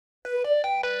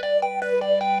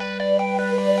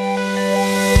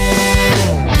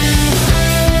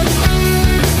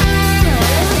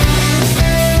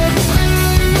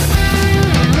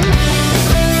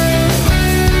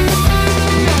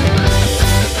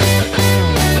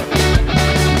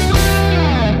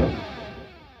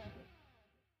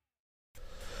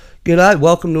G'day,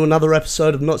 welcome to another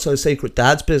episode of Not So Secret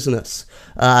Dad's Business.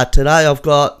 Today I've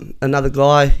got another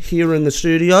guy here in the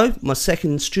studio, my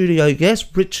second studio guest,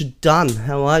 Richard Dunn.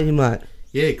 How are you, mate?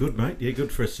 Yeah, good, mate. Yeah,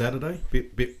 good for a Saturday.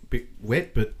 Bit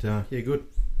wet, but yeah, good.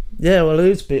 Yeah, well, it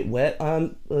is a bit wet.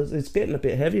 It's getting a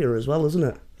bit heavier as well, isn't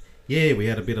it? Yeah, we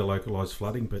had a bit of localised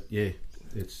flooding, but yeah,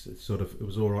 it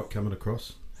was all right coming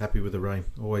across. Happy with the rain.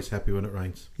 Always happy when it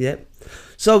rains. Yep.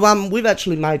 So we've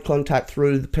actually made contact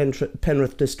through the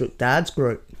Penrith District Dads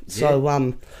group. So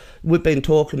we've been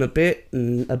talking a bit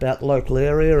about the local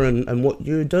area and what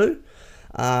you do.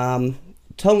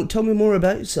 Tell me more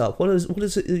about yourself. What is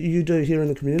it that you do here in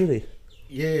the community?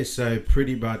 Yeah, so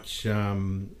pretty much.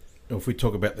 If we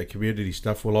talk about the community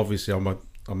stuff, well, obviously I'm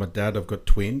a dad. I've got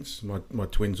twins. My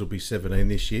twins will be 17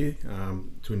 this year.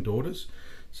 Twin daughters.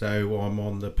 So I'm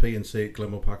on the P&C at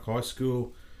Glenmore Park High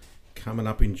School, coming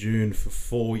up in June for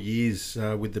 4 years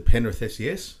with the Penrith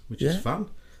SES, which is fun.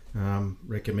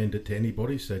 Recommend it to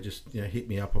anybody. So just hit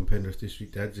me up on Penrith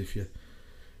District Dads if you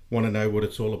want to know what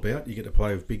it's all about. You get to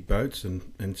play with big boats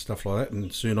and stuff like that.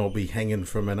 And soon I'll be hanging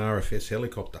from an RFS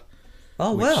helicopter.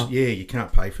 Oh, wow. Yeah, you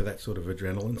can't pay for that sort of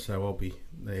adrenaline. So I'll be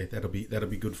there. That'll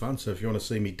be good fun. So if you want to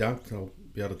see me dunk, I'll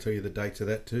be able to tell you the dates of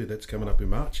that too. That's coming up in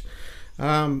March.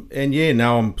 And yeah,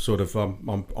 now I'm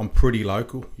pretty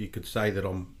local. You could say that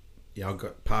I've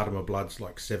got part of my blood's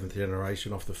like 7th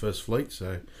generation off the first fleet.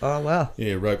 So oh, wow.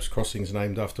 Yeah, Ropes Crossing's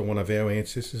named after one of our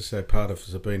ancestors. So part of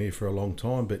us have been here for a long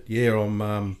time. But yeah,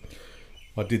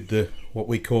 I did what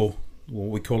we call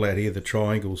out here the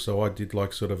triangle. So I did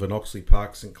like sort of an Oxley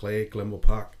Park, St Clair, Glenmore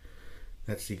Park.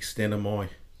 That's the extent of my,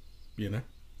 Yep.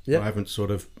 I haven't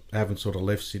sort of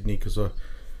left Sydney because I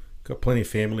got plenty of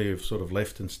family who've sort of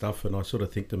left and stuff, and I sort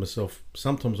of think to myself,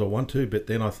 sometimes I want to, but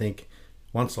then I think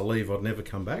once I leave, I'd never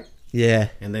come back. Yeah.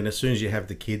 And then as soon as you have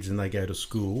the kids and they go to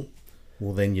school,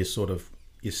 well, then you're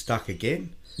stuck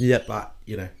again. Yep. But,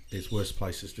 there's worse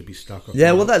places to be stuck.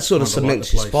 Yeah, well, that sort of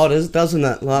cements your spot, doesn't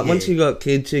it? Like, once you got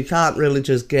kids, you can't really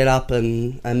just get up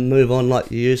and move on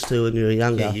like you used to when you were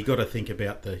younger. Yeah, you got to think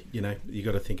about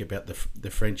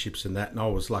the friendships and that. And I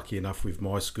was lucky enough with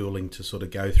my schooling to sort of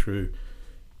go through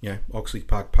Oxley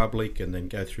Park Public and then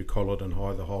go through Collardon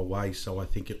High the whole way. So I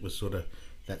think it was sort of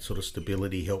that sort of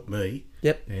stability helped me.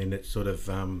 Yep. And it sort of,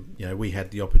 we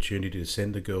had the opportunity to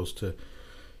send the girls to,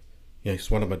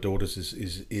 one of my daughters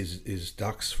is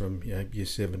Ducks from year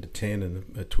 7 to 10,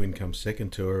 and a twin comes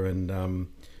second to her, and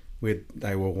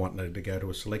they were wanting to go to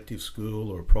a selective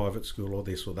school or a private school or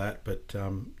this or that. But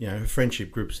her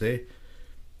friendship group's there.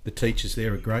 The teachers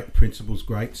there are great. The principal's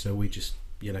great. So we just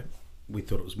we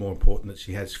thought it was more important that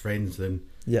she has friends than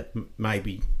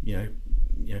maybe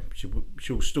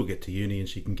she'll still get to uni and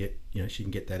she can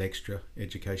get that extra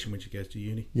education when she goes to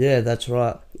uni. Yeah, that's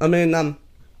right. I mean,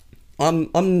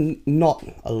 I'm not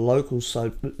a local, so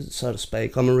to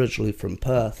speak. I'm originally from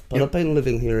Perth, but I've been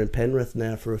living here in Penrith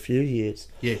now for a few years.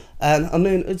 Yeah, and I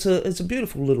mean it's a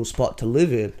beautiful little spot to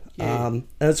live in. Yeah. And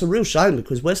it's a real shame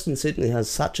because Western Sydney has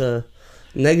such a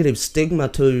negative stigma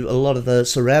to a lot of the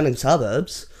surrounding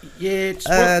suburbs. Yeah,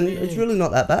 it's really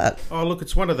not that bad. Oh, look,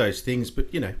 it's one of those things, but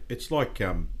it's like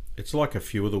a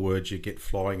few of the words you get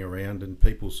flying around, and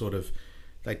people sort of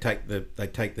they take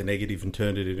the negative and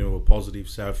turn it into a positive.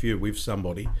 So if you're with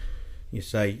somebody, you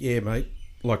say, "Yeah, mate,"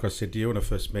 like I said to you when I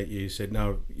first met you, you said,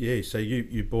 "No, yeah." So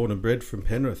you're born and bred from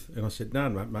Penrith, and I said, "No,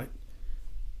 mate,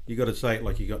 you got to say it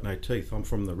like you got no teeth. I'm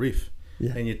from the Riff."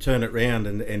 Yeah. And you turn it round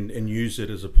and use it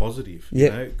as a positive,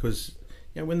 because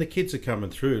when the kids are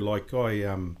coming through, like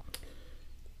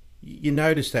you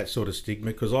notice that sort of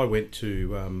stigma, because I went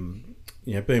to,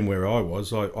 being where I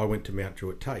was, I went to Mount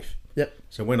Druitt TAFE. Yep.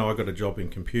 So when I got a job in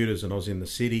computers and I was in the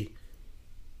city,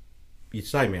 you'd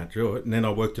say Mount Druitt, and then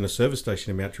I worked in a service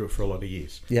station in Mount Druitt for a lot of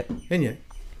years. Yep. And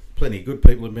plenty of good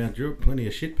people in Mount Druitt, plenty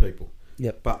of shit people.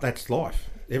 Yep. But that's life.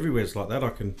 Everywhere's like that.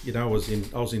 I was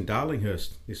in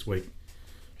Darlinghurst this week.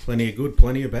 Plenty of good,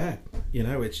 plenty of bad.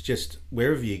 It's just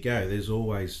wherever you go, there's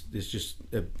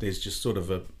just sort of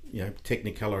a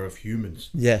technicolor of humans.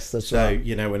 Yes, that's right.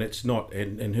 So and it's not,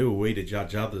 and who are we to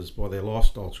judge others by their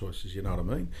lifestyle choices? You know what I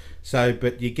mean? So,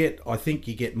 but I think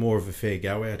you get more of a fair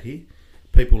go out here.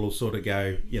 People will sort of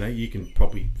go, you can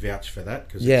probably vouch for that,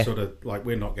 because it's sort of like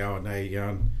we're not going, hey, you're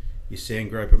going, you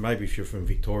Sandgroper. Maybe if you're from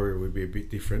Victoria, it would be a bit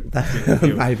different.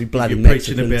 Maybe bloody you're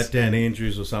Mexicans. Preaching about Dan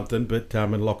Andrews or something, but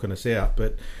and locking us out.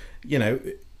 But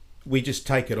we just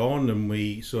take it on, and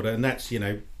we sort of, and that's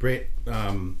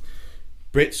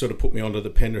Brett sort of put me onto the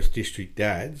Penrith District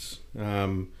Dads,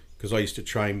 because I used to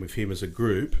train with him as a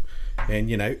group, and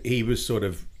he was sort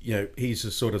of he's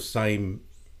the sort of same.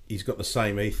 He's got the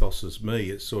same ethos as me.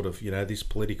 It's sort of this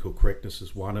political correctness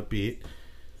has won a bit.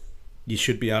 you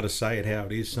should be able to say it how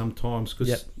it is sometimes,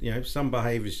 because some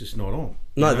behaviour's just not on.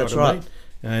 No, that's right.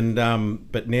 And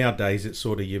but nowadays it's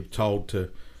sort of, you're told to,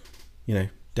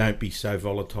 don't be so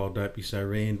volatile, don't be so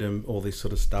random, all this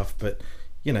sort of stuff. But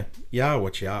you are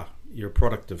what you are. You're a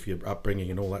product of your upbringing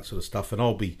and all that sort of stuff. And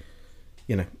I'll be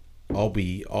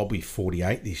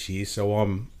 48 this year, so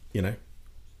I'm,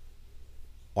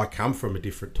 I come from a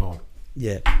different time.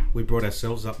 Yeah. We brought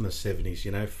ourselves up in the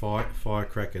 70s,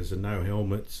 firecrackers and no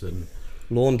helmets and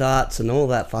lawn darts and all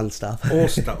that fun stuff.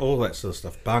 all that sort of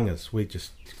stuff. Bungers. We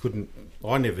just couldn't.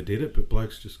 I never did it, but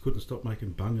blokes just couldn't stop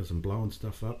making bungers and blowing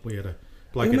stuff up. We had a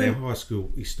bloke in our high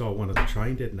school. He stole one of the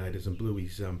train detonators and blew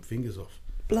his fingers off.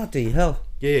 Bloody hell!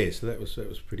 Yeah, so that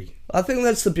was pretty. I think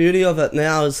that's the beauty of it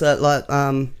now, is that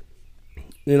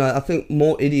I think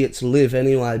more idiots live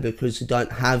anyway, because you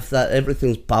don't have that.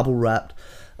 Everything's bubble wrapped.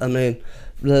 I mean,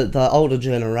 the older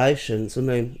generations,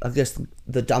 I guess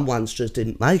the dumb ones just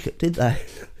didn't make it, did they?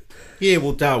 Yeah,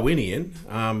 well, Darwinian.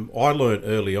 I learnt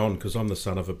early on, because I'm the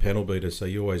son of a panel beater, so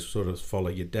you always sort of follow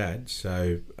your dad.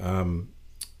 So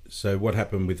what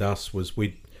happened with us was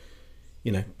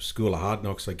school of hard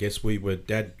knocks, I guess.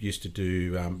 Dad used to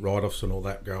do write-offs and all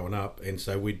that growing up, and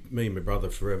so me and my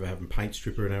brother forever having paint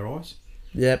stripper in our eyes.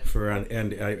 Yep.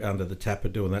 And under the tapper,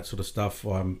 doing that sort of stuff.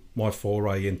 My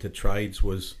foray into trades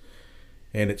was,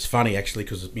 and it's funny actually,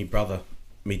 because my brother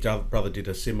did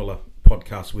a similar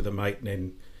podcast with a mate,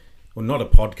 well, not a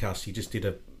podcast, he just did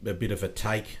a bit of a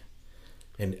take,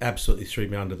 and absolutely threw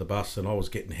me under the bus, and I was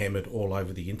getting hammered all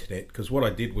over the internet. Because what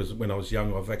I did was, when I was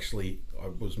young, I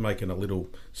was making a little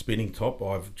spinning top.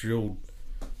 I've drilled,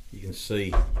 you can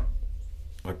see,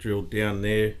 I drilled down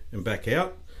there and back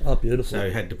out. Oh, beautiful. So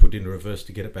I had to put in reverse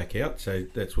to get it back out. So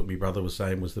that's what my brother was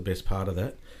saying was the best part of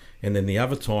that. And then the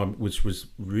other time, which was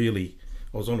really,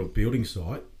 I was on a building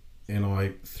site, and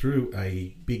I threw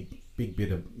a big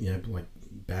bit of, like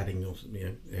batting or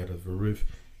out of a roof,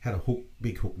 had a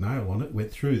big hook nail on it,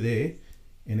 went through there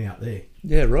and out there.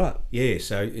 Yeah, right. Yeah,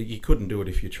 so you couldn't do it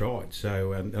if you tried.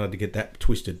 So and I had to get that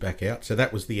twisted back out. So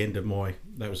that was the end of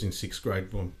that was in sixth grade,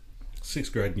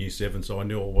 year 7, so I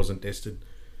knew I wasn't destined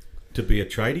to be a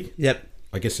tradie. Yep.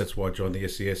 I guess that's why I joined the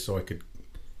SES, so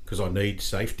because I need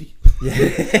safety. Yeah.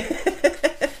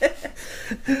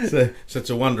 so it's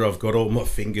a wonder I've got all my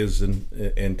fingers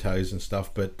and toes and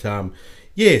stuff. But and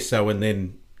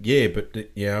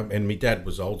my dad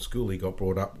was old school. He got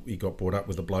brought up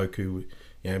with a bloke who,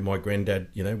 my granddad,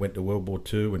 went to World War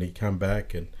II, and he come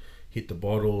back and hit the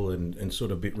bottle and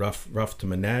sort of a bit rough to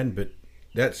my nan. But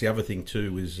that's the other thing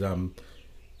too, is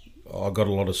I got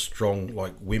a lot of strong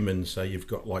women. So you've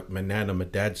got my nan on my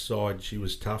dad's side. She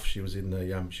was tough. She was in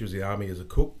the army as a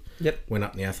cook. Yep. Went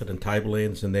up in the Atherton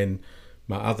Tablelands, and then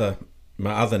my other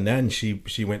nan,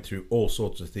 she went through all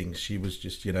sorts of things. She was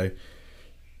just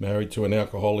married to an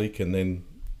alcoholic, and then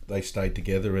they stayed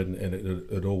together, and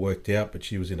it all worked out. But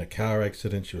she was in a car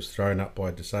accident. She was thrown up by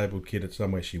a disabled kid at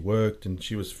somewhere she worked, and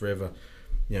she was forever.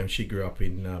 She grew up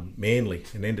in Manly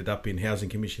and ended up in Housing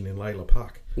Commission in Layla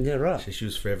Park. Yeah, right. So she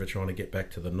was forever trying to get back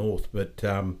to the north. But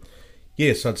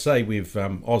yes, I'd say I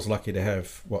was lucky to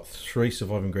have 3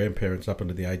 surviving grandparents up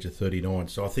until the age of 39.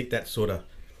 So I think that sort of,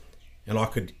 and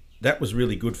that was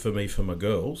really good for me, for my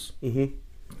girls,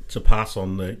 to pass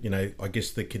on I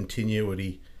guess the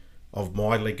continuity of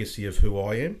my legacy of who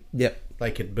I am. Yep.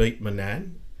 They could meet my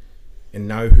nan and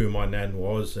know who my nan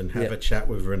was and have a chat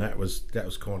with her, and that was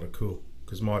kind of cool,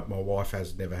 because my wife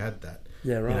has never had that.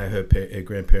 Yeah, right. Her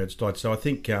grandparents died. So I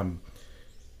think,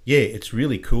 it's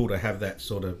really cool to have that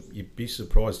sort of, you'd be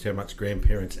surprised how much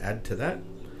grandparents add to that.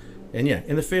 And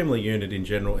in the family unit in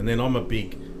general. And then I'm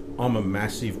a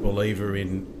massive believer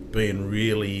in being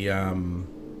really,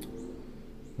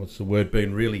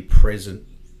 being really present,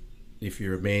 if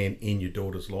you're a man, in your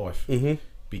daughter's life. Mm-hmm.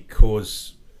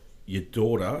 Because your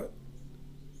daughter,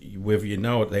 whether you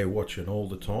know it, they're watching all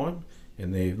the time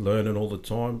and they're learning all the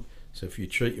time. So if you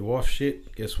treat your wife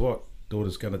shit, guess what?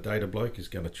 Daughter's going to date a bloke who's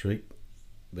going to treat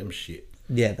them shit.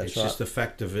 Yeah, that's right. It's just the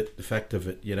fact of it,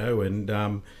 And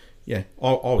I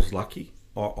was lucky.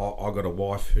 I got a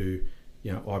wife who,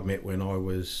 I met when I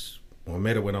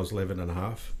met her when I was 11 and a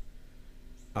half.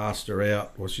 Asked her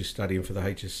out while she's studying for the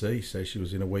HSC, so she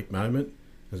was in a weak moment.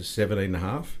 I was 17 and a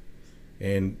half.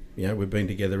 And, we've been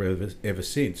together ever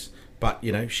since. But,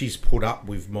 she's put up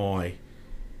with my,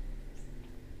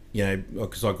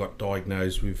 because I got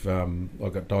diagnosed with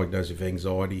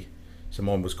anxiety. So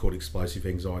mine was called explosive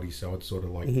anxiety. So I'd sort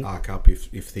of arc up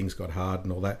if things got hard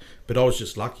and all that. But I was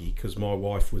just lucky because my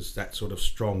wife was that sort of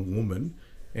strong woman,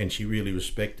 and she really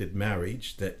respected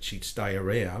marriage, that she'd stay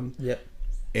around. Yep.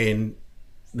 And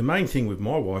the main thing with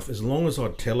my wife, as long as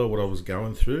I'd tell her what I was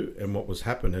going through and what was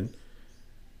happening,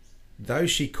 though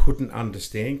she couldn't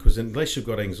understand, because unless you've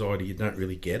got anxiety, you don't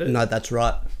really get it. No, that's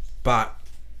right. But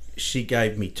she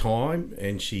gave me time,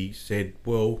 and she said,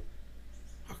 well,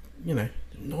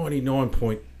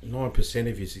 99.9%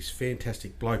 of you is this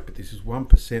fantastic bloke, but this is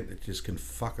 1% that just can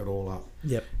fuck it all up.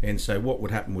 Yep. And so what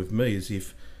would happen with me is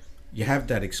if you have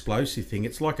that explosive thing,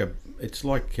 it's like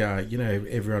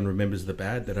everyone remembers the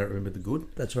bad, they don't remember the good.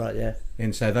 That's right, yeah.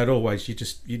 And so they'd always,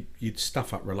 you'd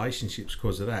stuff up relationships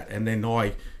because of that. And then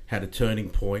I had a turning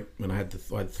point when I had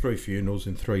 3 funerals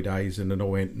in 3 days, and then I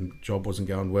went and the job wasn't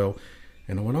going well.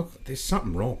 And I went, there's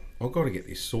something wrong. I've got to get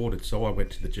this sorted. So I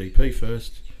went to the GP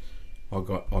first. I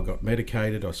got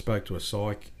medicated. I spoke to a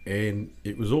psych, and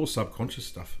it was all subconscious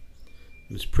stuff.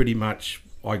 It was pretty much,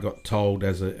 I got told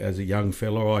as a young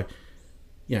fella,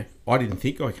 I didn't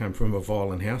think I came from a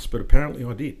violent house, but apparently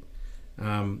I did.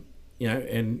 And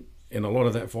a lot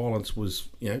of that violence was,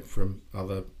 from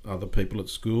other people at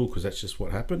school, because that's just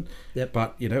what happened. Yep.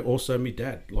 But, also my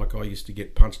dad. Like, I used to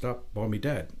get punched up by my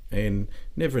dad, and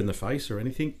never in the face or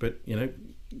anything, but,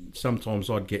 sometimes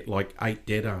I'd get like 8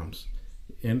 dead arms,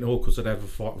 and all because I'd have a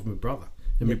fight with my brother.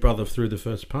 And my brother threw the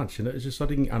first punch, and it was just, I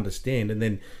didn't understand. And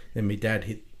then my dad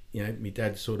hit, my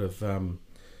dad sort of,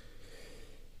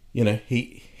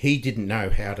 he didn't know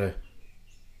how to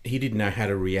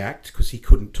react, because he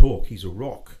couldn't talk. He's a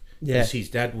rock. Yeah. Because his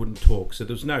dad wouldn't talk, so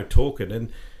there was no talking.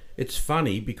 And it's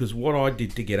funny, because what I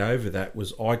did to get over that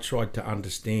was I tried to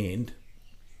understand,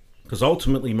 because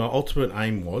ultimately my ultimate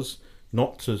aim was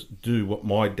not to do what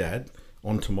my dad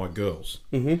onto my girls.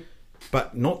 Mm-hmm.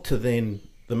 But not to then,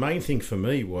 the main thing for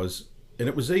me was, and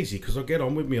it was easy because I get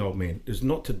on with my old man, is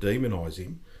not to demonise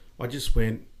him. I just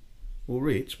went, well,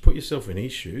 Rich, put yourself in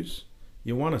his shoes.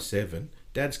 You're 1 of 7.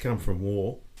 Dad's come from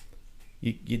war.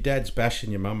 Your dad's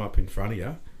bashing your mum up in front of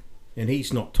you, and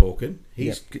he's not talking.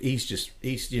 He's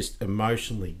just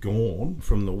emotionally gone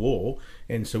from the war,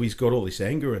 and so he's got all this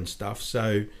anger and stuff.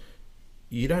 So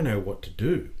you don't know what to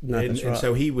do. No, that's right. And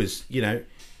so he was,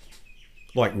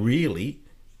 like really,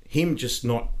 him just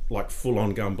not like full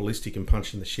on going ballistic and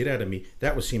punching the shit out of me.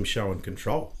 That was him showing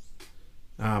control.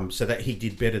 So that he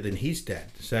did better than his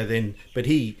dad. So then, but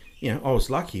he, I was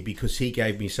lucky because he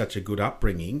gave me such a good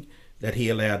upbringing that he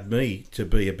allowed me to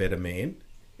be a better man,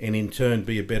 and in turn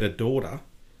be a better daughter.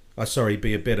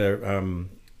 Be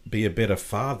a better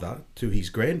father to his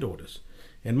granddaughters.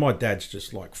 And my dad's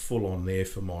just like full on there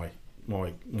for my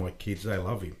kids. They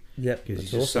love him. Yeah, because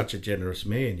he's just such a generous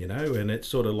man, And it's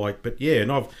sort of like, but yeah,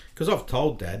 and I've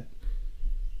told Dad,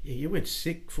 yeah, you went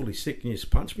fully sick, and you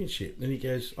just punched me and shit. And he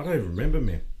goes, I don't even remember,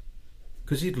 man,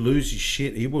 because he'd lose his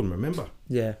shit. He wouldn't remember.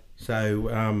 Yeah.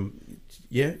 So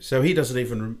so he doesn't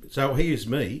even. So here's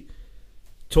me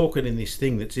talking in this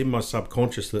thing that's in my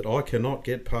subconscious that I cannot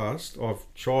get past. I've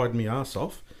tried my ass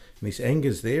off, and this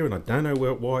anger's there, and I don't know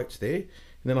why it's there.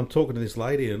 And then I'm talking to this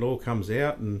lady, and it all comes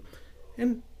out, and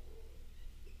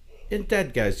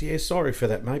Dad goes, yeah, sorry for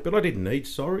that, mate, but I didn't need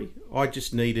sorry. I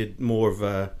just needed more of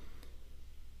a,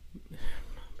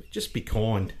 just be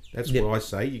kind. That's what I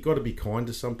say. You got to be kind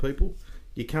to some people.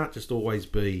 You can't just always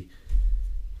be,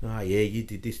 oh yeah, you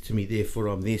did this to me, therefore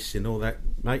I'm this and all that,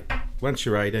 mate. Once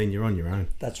you're 18, you're on your own.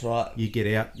 That's right. You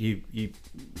get out. You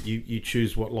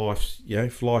choose what life's.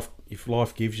 If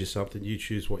life gives you something, you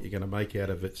choose what you're going to make out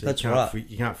of it. So that's right.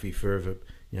 You can't be forever,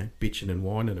 bitching and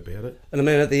whining about it. And I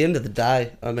mean, at the end of the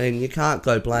day, you can't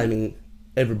go blaming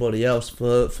everybody else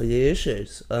for your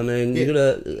issues. I mean, you got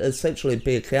to essentially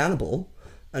be accountable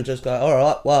and just go, all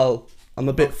right, well, I'm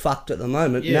a bit fucked at the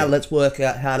moment. Yeah. Now let's work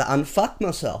out how to unfuck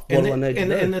myself. What do I need to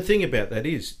do? And the thing about that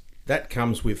is, that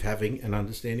comes with having an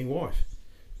understanding wife.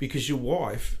 Because your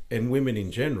wife, and women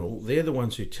in general, they're the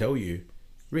ones who tell you,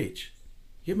 Rich,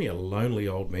 you're me a lonely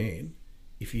old man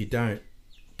if you don't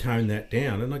tone that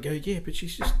down. And I go, yeah, but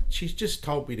she's just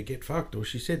told me to get fucked, or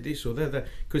she said this or that,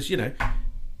 because, and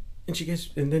she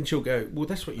goes, and then she'll go, well,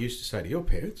 that's what you used to say to your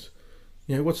parents.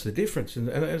 What's the difference? And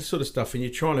that sort of stuff. And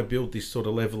you're trying to build this sort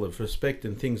of level of respect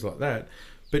and things like that.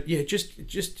 But yeah, just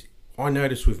I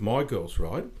noticed with my girls,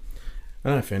 right? I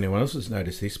don't know if anyone else has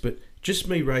noticed this, but just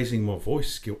me raising my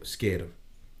voice scared them.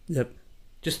 Yep.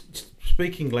 Just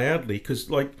speaking loudly,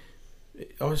 because like,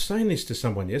 I was saying this to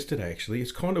someone yesterday, actually.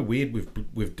 It's kind of weird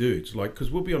with dudes, like, because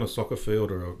we'll be on a soccer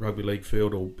field or a rugby league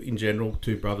field, or in general,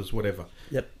 2 brothers, whatever.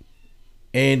 Yep.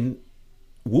 And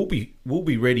we'll be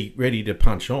ready to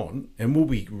punch on, and we'll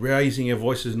be raising our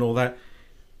voices and all that.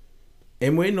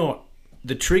 And we're not.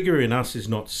 The trigger in us is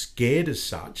not scared as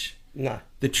such. No.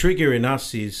 The trigger in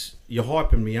us is, you're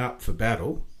hyping me up for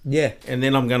battle. Yeah. And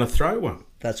then I'm going to throw one.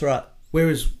 That's right.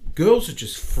 Whereas girls are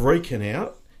just freaking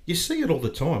out. you see it all the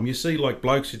time. You see like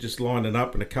blokes are just lining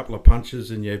up and a couple of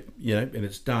punches and and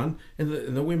it's done. And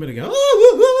the women are going,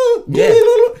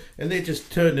 and they're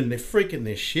just turning, they're freaking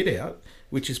their shit out,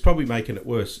 which is probably making it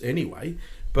worse anyway.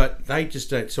 But they just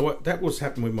don't. So that was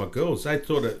happening with my girls. They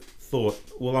thought,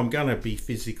 well, I'm going to be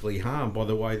physically harmed by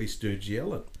the way this dude's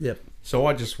yelling. Yep. So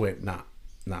I just went, nah,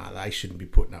 they shouldn't be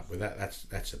putting up with that.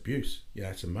 That's abuse.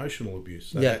 It's emotional abuse.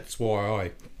 So that's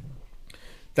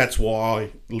why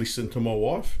I listen to my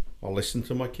wife. I listen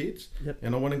to my kids. Yep.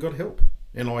 And I went and got help.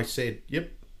 And I said,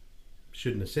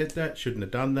 shouldn't have said that, shouldn't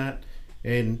have done that.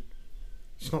 And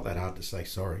it's not that hard to say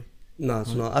sorry. No,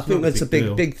 it's not. I think that's a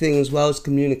big thing as well, is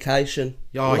communication.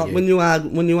 When you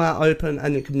are open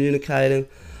and you're communicating,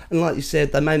 and like you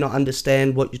said, they may not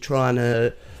understand what you're trying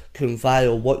to convey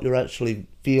or what you're actually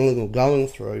feeling or going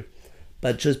through,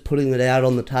 but just putting it out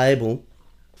on the table,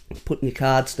 putting your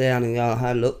cards down and going,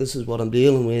 hey, look, this is what I'm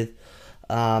dealing with.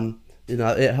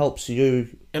 It helps you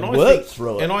work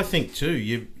through it. And I think too,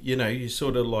 you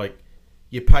sort of like,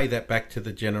 you pay that back to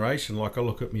the generation. Like I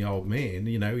look at my old man,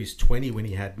 he's 20 when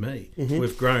he had me. Mm-hmm.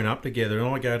 We've grown up together, and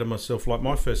I go to myself, like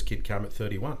my first kid came at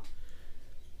 31.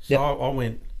 So I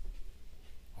went,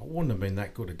 I wouldn't have been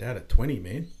that good a dad at 20,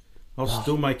 man. I was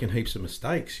still making heaps of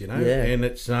mistakes, Yeah. And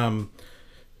it's,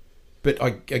 but I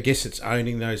guess it's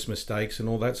owning those mistakes and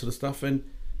all that sort of stuff. And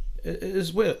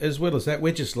as well as that,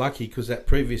 we're just lucky because that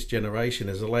previous generation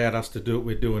has allowed us to do what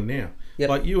we're doing now. Yep.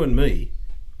 Like you and me,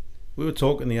 we were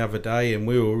talking the other day and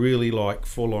we were really like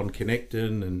full on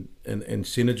connecting and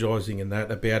synergizing and that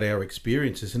about our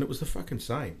experiences, and it was the fucking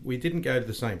same. We didn't go to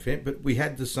the same family, but we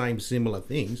had the same similar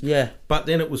things. Yeah. But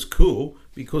then it was cool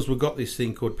because we got this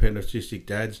thing called Pentastic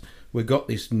Dads. We got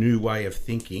this new way of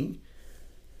thinking,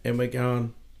 and we're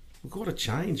going, we've got to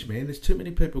change, man. There's too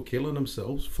many people killing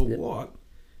themselves for what?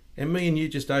 And me and you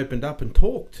just opened up and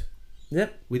talked.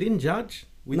 Yep. We didn't judge.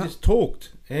 We just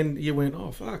talked, and you went,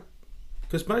 oh fuck.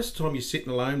 Because most of the time you're sitting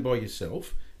alone by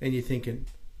yourself and you're thinking,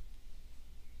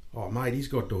 oh, mate, he's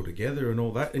got it all together and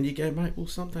all that. And you go, mate, well,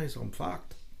 some days I'm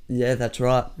fucked. Yeah, that's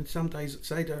right. And some days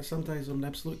I'm an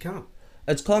absolute cunt.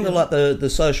 It's kind of like the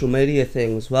social media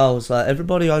thing as well. It's like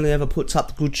everybody only ever puts up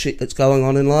the good shit that's going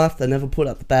on in life. They never put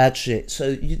up the bad shit.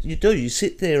 So you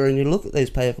sit there and you look at these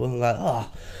people and go,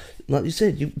 oh, like you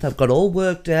said, they've got all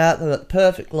worked out. They've got the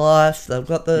perfect life. They've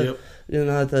got the...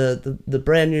 the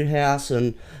brand new house,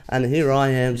 and here I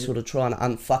am sort of trying to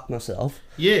unfuck myself.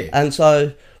 Yeah. And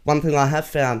so one thing I have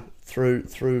found through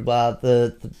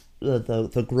the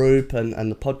group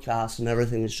and the podcast and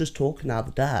everything is just talking to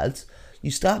other dads.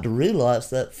 You start to realise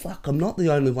that I'm not the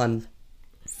only one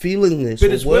feeling this.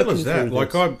 But as well as that,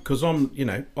 like because I'm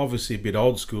obviously a bit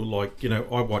old school. Like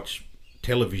I watch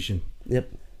television. Yep.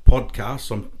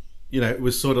 Podcasts. It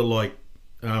was sort of like.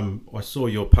 I saw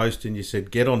your post and you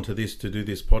said get onto this to do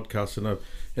this podcast,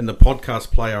 and the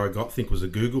podcast player I think was a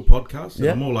Google podcast, and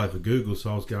I'm all over Google,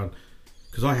 so I was going,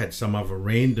 because I had some other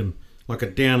random, like I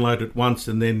downloaded it once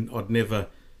and then I'd never,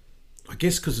 I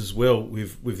guess because as well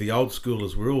with the old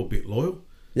schoolers we're all a bit loyal,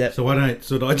 so I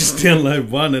just download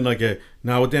one and I go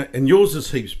no, and yours is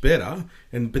heaps better,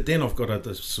 but then I've got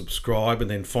to subscribe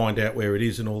and then find out where it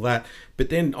is and all that.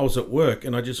 But then I was at work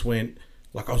and I just went.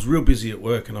 Like I was real busy at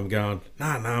work and I'm going,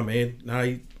 no, man,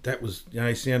 no, that was,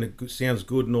 sounds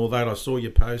good and all that. I saw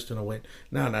your post and I went,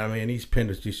 no, man, he's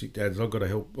Pentastic Dads. I've got to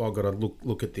help. I've got to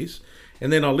look at this.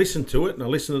 And then I listened to it and I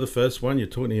listened to the first one. You're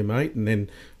talking to your mate, and then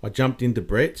I jumped into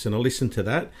Brett's and I listened to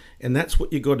that. And that's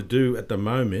what you got to do at the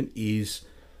moment is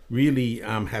really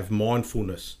have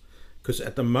mindfulness, because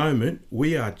at the moment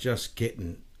we are just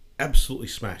getting absolutely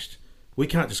smashed. We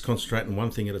can't just concentrate on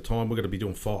one thing at a time. We've got to be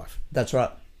doing 5. That's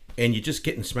right. And you're just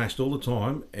getting smashed all the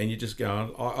time, and you're just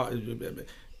going,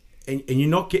 and you're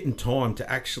not getting time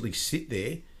to actually sit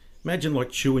there. Imagine like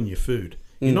chewing your food.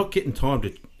 You're not getting time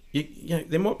to,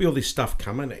 there might be all this stuff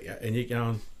coming at you, and you're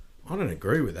going, I don't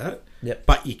agree with that. Yep.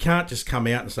 But you can't just come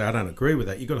out and say, I don't agree with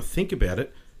that. You've got to think about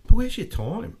it. But where's your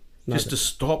time? Just to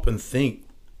stop and think,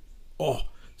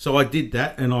 So I did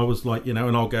that, and I was like, and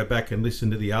I'll go back and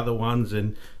listen to the other ones,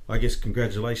 and I guess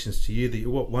congratulations to you that you're,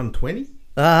 120?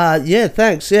 Yeah,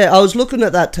 thanks. Yeah, I was looking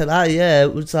at that today. Yeah,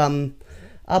 it was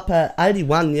up at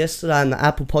 81 yesterday in the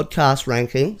Apple Podcast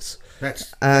rankings.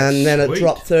 That's then sweet. It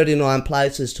dropped 39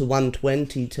 places to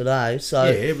 120 today.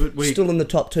 So yeah, but still in the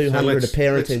top 200 of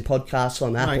parenting podcasts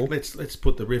on Apple. Mate, let's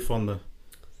put the riff on the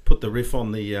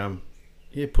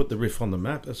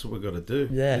map. That's what we've got to do.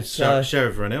 Yeah, show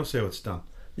everyone else how it's done.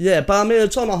 Yeah, but I mean,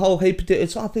 it's on a whole heap of...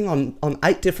 It's, I think, on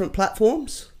 8 different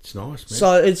platforms. It's nice, man.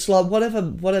 So it's like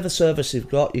whatever service you've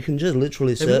got, you can just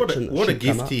literally search and what a shit come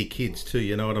gift up. to your kids too,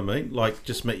 you know what I mean? Like,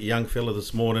 just met a young fella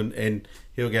this morning and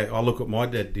he'll go, oh, look what my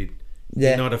dad did. Yeah.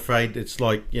 You're not afraid. It's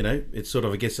like, you know, it's sort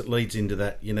of, I guess it leads into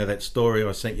that, you know, that story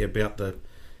I sent you about the...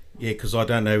 Yeah, because I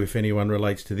don't know if anyone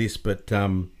relates to this, but...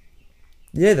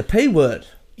 Yeah, the P word.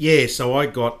 Yeah, so I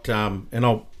got, and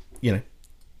I'll, you know,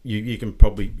 you can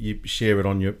probably share it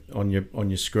on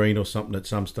your screen or something at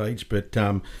some stage. But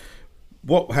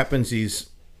what happens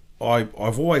is, I've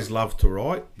always loved to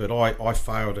write, but I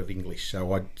failed at English,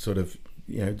 so I sort of,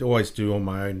 you know, always do on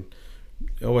my own.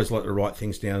 I always like to write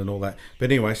things down and all that.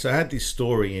 But anyway, so I had this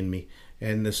story in me,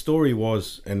 and the story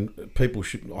was, and people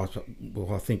should,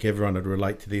 I think everyone would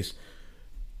relate to this,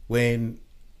 when.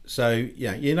 So,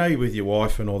 yeah, you know, with your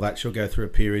wife and all that, she'll go through a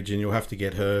period and you'll have to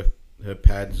get her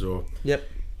pads or... Yep.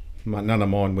 None of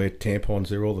mine wear tampons.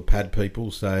 They're all the pad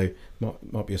people, so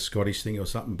might be a Scottish thing or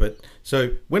something. But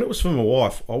so when it was for my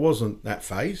wife, I wasn't that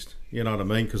phased, you know what I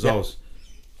mean? Because yep.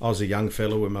 I was a young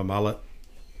fella with my mullet,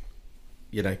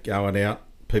 you know, going out,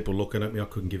 people looking at me, I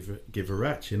couldn't give a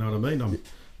rat's, you know what I mean? I'm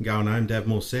going home to have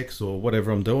more sex or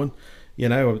whatever I'm doing. You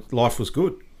know, life was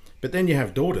good. But then you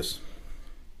have daughters.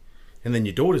 And then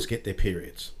your daughters get their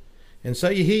periods. And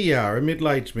so here you are, a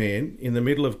middle-aged man in the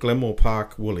middle of Glenmore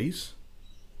Park Woolies,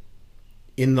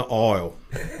 in the aisle.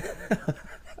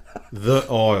 The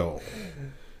aisle.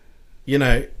 You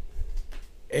know,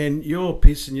 and you're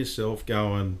pissing yourself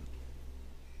going,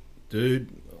 dude,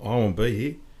 I won't be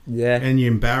here. Yeah. And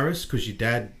you're embarrassed because your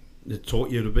dad taught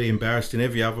you to be embarrassed, and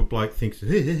every other bloke thinks,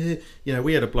 you know,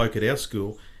 we had a bloke at our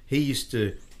school, he used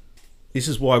to, this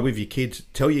is why with your kids,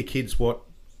 tell your kids what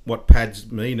pads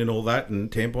mean and all that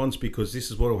and tampons, because this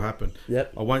is what will happen.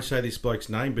 Yep. I won't say this bloke's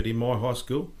name, but in my high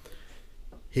school,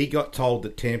 he got told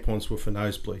that tampons were for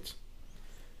nosebleeds.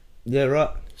 Yeah,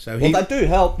 right. So well, they do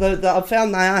help. I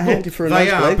found they are handy for a They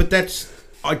nosebleed. are, but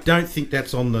I don't think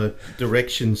that's on the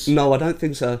directions. No, I don't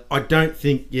think so. I don't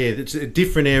think, yeah, it's a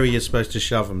different area you're supposed to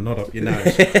shove them, not up your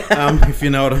nose, if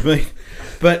you know what I mean.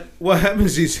 But what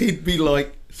happens is he'd be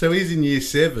like, so he's in year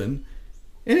 7,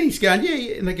 and he's going,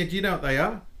 yeah, and they go, do you know what they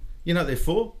are? You know what they're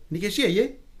for? And he goes,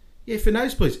 yeah, for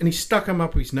nosebleeds. And he stuck them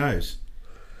up his nose.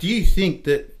 Do you think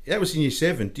that was in year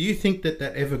 7? Do you think that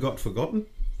ever got forgotten?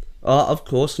 Oh, of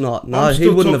course not. No, he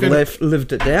wouldn't have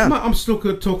lived it down. I'm still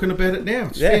talking about it now.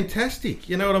 It's fantastic.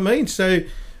 You know what I mean? So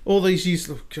all these years,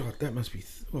 God, that must be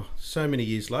so many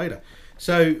years later.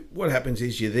 So what happens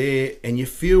is you're there and you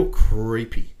feel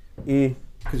creepy.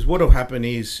 Because what will happen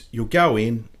is you'll go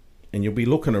in and you'll be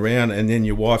looking around, and then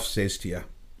your wife says to you,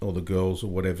 or the girls or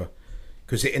whatever,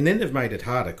 and then they've made it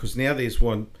harder because now there's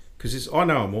one, because I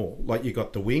know them all. Like you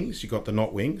got the wings, you got the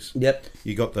not wings. Yep.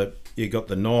 You got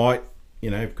the night, you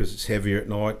know, because it's heavier at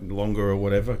night and longer or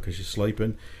whatever because you're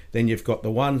sleeping. Then you've got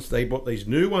the ones, they brought these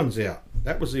new ones out.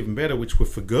 That was even better, which were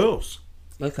for girls.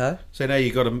 Okay. So now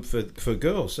you got them for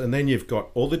girls, and then you've got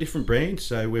all the different brands.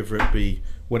 So whether it be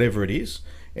whatever it is,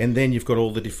 and then you've got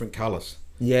all the different colours.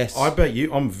 Yes. I bet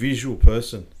you, I'm a visual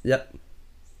person. Yep.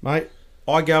 Mate,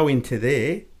 I go into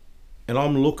there and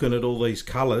I'm looking at all these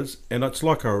colours and it's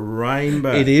like a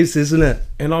rainbow. It is, isn't it?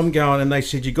 And I'm going, and they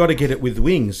said, you got to get it with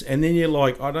wings. And then you're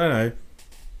like, I don't know.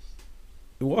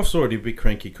 The wife's already a bit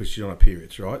cranky because she's on her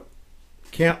periods, right?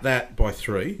 Count that by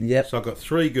 3. Yep. So I've got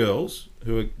 3 girls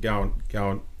who are going.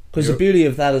 Because the beauty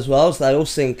of that as well is they all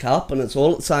sync up and it's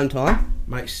all at the same time.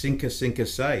 Mate, sinker,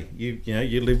 say. You know,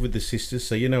 you live with the sisters,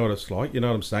 so you know what it's like. You know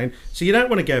what I'm saying? So you don't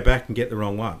want to go back and get the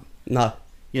wrong one. No.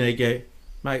 You know, you go,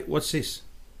 mate, what's this?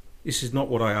 This is not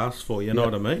what I asked for, you know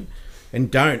what I mean?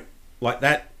 And don't, like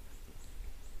that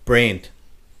brand,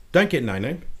 don't get no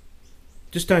name.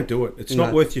 Just don't do it. It's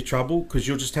not worth your trouble because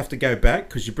you'll just have to go back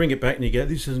because you bring it back and you go,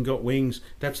 this hasn't got wings.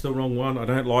 That's the wrong one. I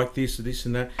don't like this or this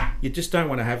and that. You just don't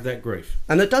want to have that grief.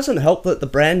 And it doesn't help that the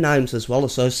brand names as well are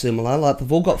so similar. Like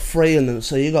they've all got free in them.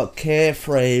 So you got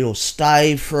Carefree or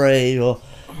Stay Free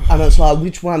and it's like,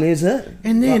 which one is it?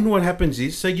 And then what happens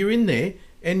is, so you're in there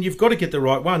and you've got to get the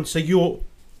right one. So you're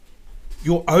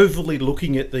overly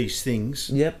looking at these things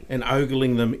and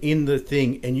ogling them in the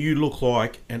thing, and you look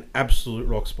like an absolute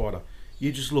rock spider.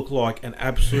 You just look like an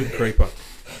absolute creeper.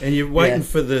 And you're waiting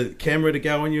for the camera to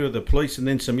go on you or the police, and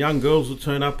then some young girls will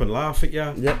turn up and laugh at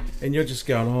you. Yep. And you're just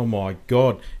going, oh my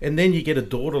God. And then you get a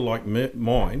daughter like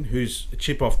mine who's a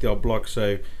chip off the old block.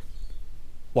 So,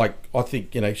 like, I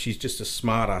think, you know, she's just a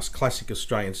smart-ass, classic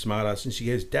Australian smart-ass. And she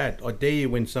goes, Dad, I dare you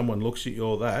when someone looks at you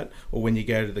or that, or when you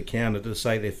go to the counter to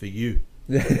say they're for you.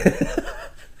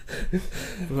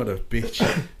 What a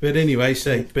bitch. But anyway,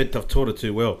 but I've taught her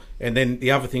too well. And then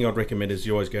the other thing I'd recommend is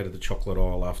you always go to the chocolate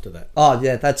aisle after that. Oh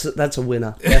yeah, that's a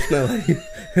winner, definitely.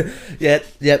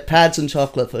 yeah, pads and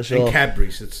chocolate for sure. And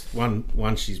Cadbury's, it's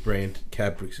one she's brand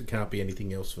Cadbury's. It can't be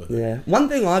anything else for her. Yeah, one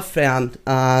thing I've found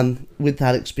with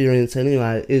that experience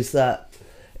anyway is that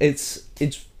it's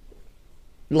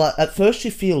like at first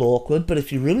you feel awkward, but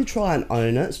if you really try and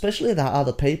own it, especially the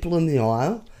other people in the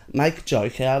aisle, make a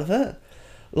joke out of it.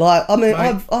 Like, I mean,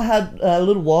 I had a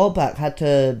little while back had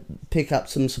to pick up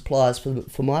some supplies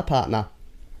for my partner,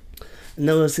 and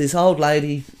there was this old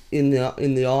lady in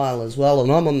the aisle as well,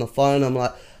 and I'm on the phone. I'm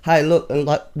like, hey, look, and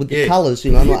like with the colours,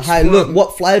 you know, I'm like, hey, look,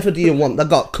 what flavour do you want? They've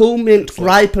got cool mint,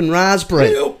 grape, and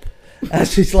raspberry. Help. And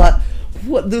she's like,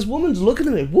 what? This woman's looking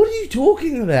at me. What are you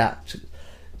talking about?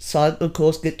 So, of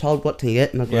course, get told what to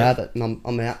get, and I grab it, and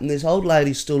I'm out. And this old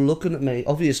lady's still looking at me,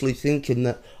 obviously thinking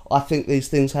that I think these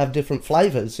things have different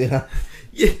flavours, you know?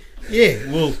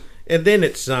 Yeah, well, and then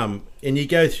it's, and you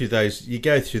go through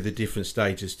the different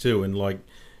stages too, and like,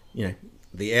 you know,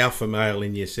 the alpha male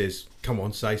in you says, come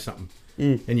on, say something.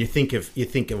 And you think of,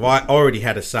 I already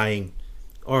had a saying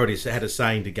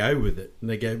to go with it, and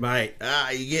they go, mate,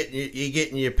 you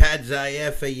getting your pads, are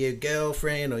you, for your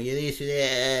girlfriend or your this,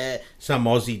 some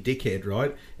Aussie dickhead,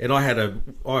 right? And I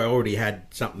already had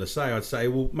something to say. I'd say,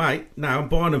 well, mate, no, I'm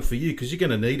buying them for you because you're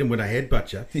going to need them when I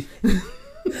headbutt you.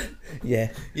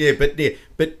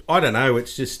 But I don't know.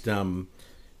 It's just,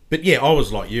 but yeah, I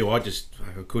was like you. I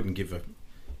couldn't give a,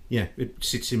 it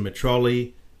sits in my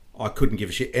trolley. I couldn't give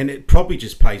a shit, and it probably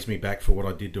just pays me back for what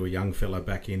I did to a young fella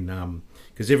back in,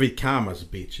 because every karma's a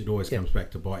bitch. It always comes back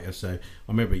to bite you. So I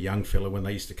remember a young fella when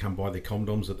they used to come by their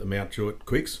condoms at the Mount Druitt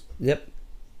Quicks. Yep.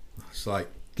 It's like,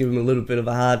 give him a little bit of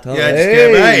a hard time. Yeah, just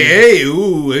go, hey,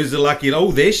 ooh, who's the lucky?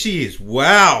 Oh, there she is.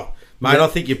 Wow. Mate, I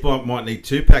think you might need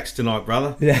 2 packs tonight,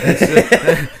 brother. Yeah.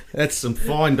 That's some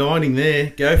fine dining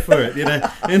there. Go for it, you know.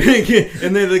 And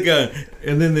then they go,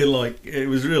 and then they're like, it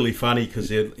was really funny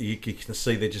because you can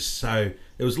see they're just so,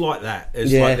 it was like that.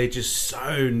 It's like they're just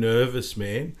so nervous,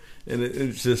 man. And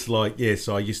it's just like,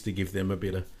 so I used to give them a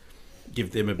bit of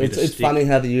It's funny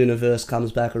how the universe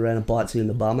comes back around and bites you in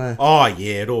the bum, eh? Oh,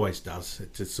 yeah, it always does.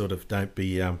 It's just sort of, don't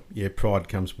be, pride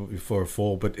comes before a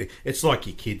fall. But it's like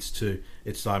your kids too.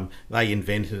 It's they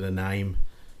invented a name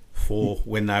for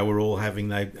when they were all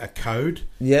having a code.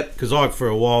 Yep. Because for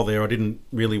a while there, I didn't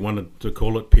really want to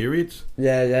call it periods.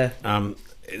 Yeah.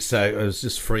 So it was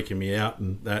just freaking me out,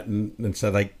 and that, and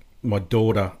so my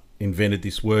daughter invented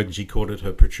this word, and she called it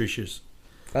her Patricias.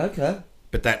 Okay.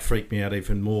 But that freaked me out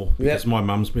even more because my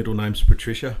mum's middle name's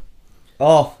Patricia.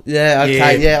 Oh, yeah,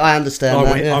 okay, yeah, I understand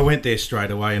I went there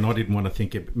straight away, and I didn't want to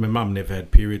think it. My mum never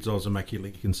had periods. I was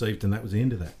immaculately conceived, and that was the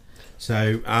end of that.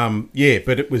 So,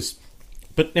 but it was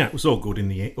all good in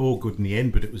the end.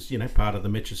 But it was, part of the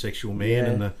metrosexual man,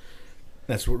 and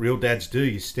that's what real dads do.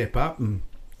 You step up, and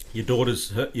your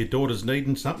daughter's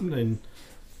needing something, and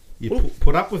you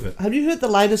put up with it. Have you heard the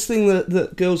latest thing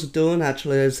that girls are doing?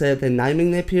 Actually, is they're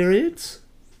naming their periods.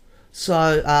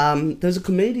 So there's a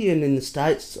comedian in the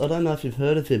States. I don't know if you've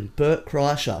heard of him, Bert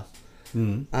Kreischer.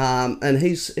 And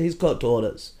he's got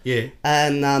daughters. Yeah.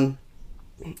 And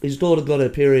his daughter got her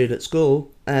period at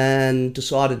school and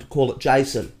decided to call it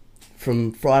Jason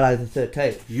from Friday the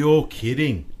 13th. You're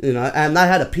kidding. And they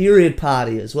had a period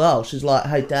party as well. She's like,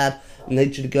 hey, Dad, I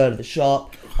need you to go to the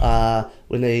shop.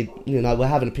 We need, we're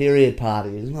having a period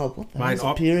party. He's like, what the hell is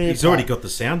a period He's party? already got the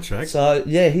soundtrack. So,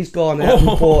 yeah, he's gone out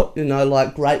and bought,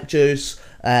 like grape juice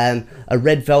and a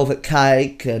red velvet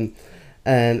cake and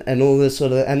all this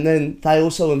sort of... And then they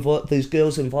also these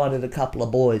girls invited a couple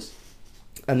of boys.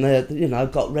 And they,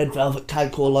 got red velvet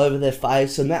cake all over their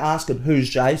face. And they're asking, who's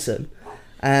Jason?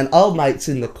 And old mate's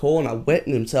in the corner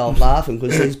wetting himself laughing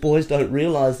because these boys don't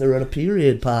realise they're at a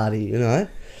period party,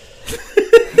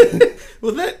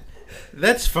 Well,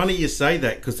 that's funny you say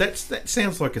that, because that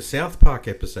sounds like a South Park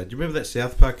episode. Do you remember that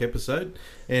South Park episode?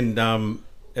 And I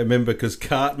remember because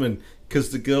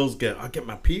the girls go, I get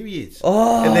my periods.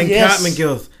 Oh, and then yes. Cartman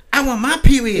goes, I want my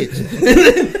periods.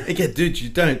 They go, dude, you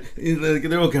don't.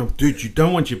 They're all going, dude, you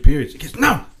don't want your periods. He goes,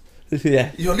 no.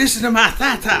 Yeah. You're listening to my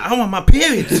thata. I want my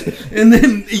periods. And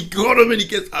then he got them and he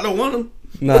goes, I don't want them.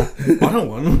 No. I don't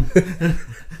want them.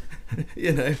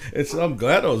 I'm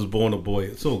glad I was born a boy.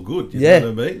 It's all good. You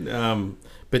know what I mean?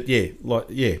 But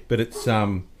it's that's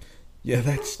I'm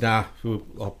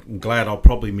glad I'll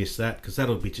probably miss that, because that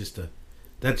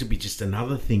should be just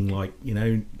another thing, like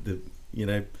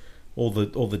all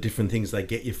the different things they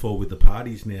get you for with the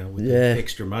parties now, with the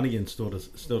extra money and sort of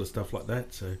stuff like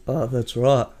that. So that's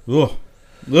right. Oh.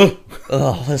 Ugh.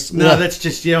 Oh, that's, No, that's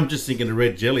just, I'm just thinking of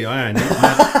red jelly. I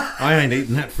ain't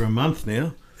eaten that for a month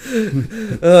now.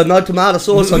 no tomato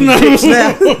sauce on your chips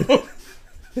now.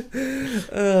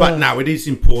 But no, it is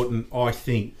important, I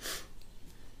think.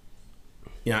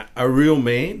 A real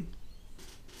man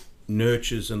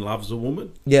nurtures and loves a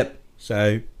woman. Yep.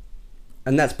 So,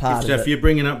 and that's part of it. If you're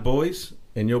bringing up boys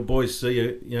and your boys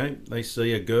see they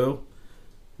see a girl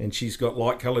and she's got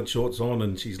light coloured shorts on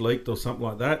and she's leaked or something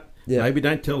like that, maybe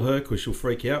don't tell her because she'll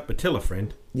freak out, but tell a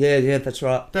friend. Yeah, that's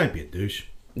right. Don't be a douche.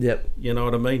 Yep. You know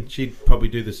what I mean? She'd probably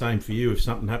do the same for you if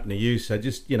something happened to you. So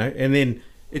just, and then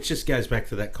it just goes back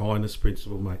to that kindness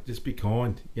principle, mate. Just be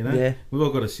kind, Yeah. We've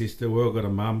all got a sister, we've all got a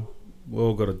mum, we've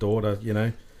all got a daughter,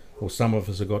 or some of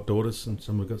us have got daughters and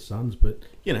some have got sons, but,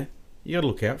 you got to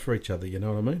look out for each other, you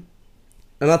know what I mean?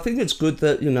 And I think it's good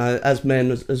that, as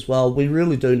men as well, we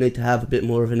really do need to have a bit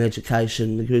more of an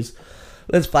education because,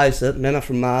 let's face it, men are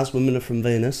from Mars, women are from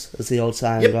Venus, as the old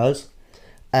saying goes.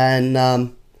 And,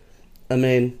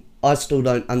 I still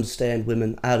don't understand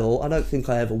women at all. I don't think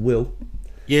I ever will.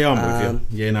 Yeah, I'm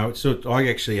with you. Yeah, no, I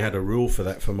actually had a rule for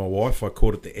that for my wife. I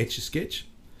called it the Etch-a-Sketch.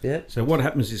 Yeah. So what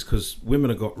happens is because women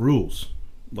have got rules,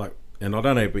 and I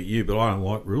don't know about you, but I don't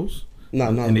like rules. No,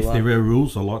 and if there are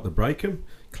rules, I like to break them.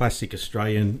 Classic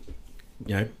Australian,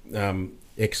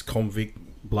 ex-convict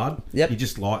blood. Yep. You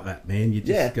just like that, man. You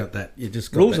just got that. You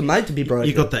just got rules that. are made to be broken.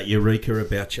 You got that eureka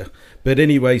about you. But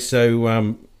anyway,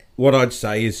 so what I'd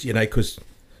say is, because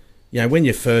when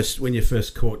you're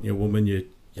first caught your woman,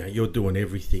 you're doing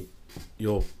everything.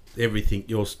 You're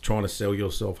trying to sell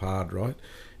yourself hard, right?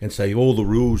 And so all the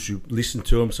rules, you listen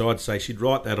to them. So I'd say she'd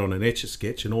write that on an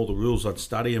Etch-a-Sketch and all the rules, I'd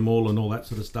study them all and all that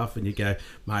sort of stuff. And you go,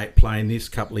 mate, playing this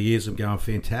couple of years, I'm going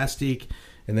fantastic.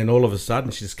 And then all of a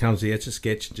sudden she just comes to the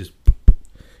Etch-a-Sketch and just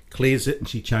clears it and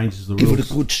she changes the rules. Give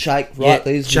it a good shake, right?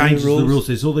 These changes new rules. the rules.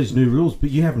 There's all these new rules, but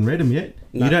you haven't read them yet.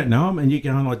 No. You don't know them. And you're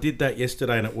going, I did that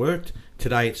yesterday and it worked.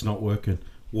 Today it's not working.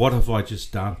 What have I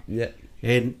just done? Yeah.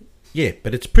 And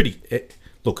but it's pretty,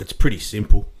 it's pretty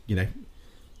simple, Do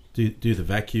the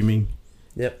vacuuming.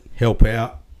 Yep. Help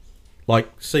out.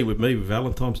 See with me with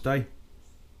Valentine's Day,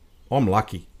 I'm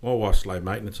lucky. My wife's low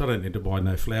maintenance. I don't need to buy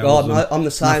no flowers. Oh, no, I'm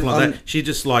the same. That. She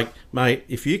just mate,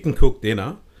 if you can cook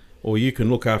dinner or you can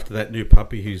look after that new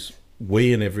puppy who's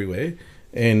weeing everywhere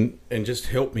and just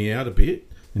help me out a bit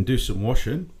and do some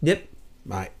washing. Yep.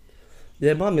 Mate.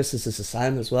 Yeah, my missus is the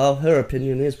same as well. Her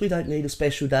opinion is we don't need a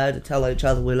special day to tell each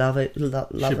other we love it.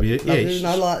 It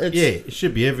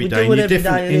should be every day. Do it every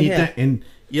day and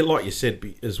like you said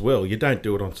as well, you don't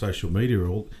do it on social media or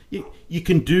all. You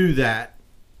can do that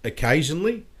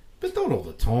occasionally, but not all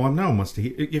the time. No one wants to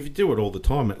hear. If you do it all the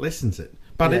time, it lessens it.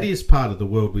 But it is part of the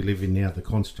world we live in now, the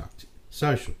construct,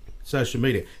 social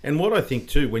media. And what I think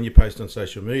too, when you post on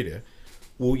social media,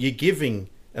 well, you're giving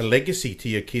a legacy to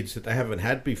your kids that they haven't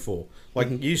had before.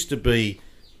 It used to be,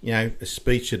 a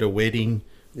speech at a wedding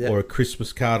or a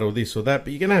Christmas card or this or that,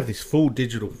 but you're going to have this full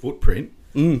digital footprint.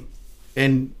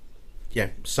 And,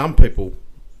 some people,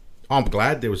 I'm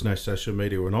glad there was no social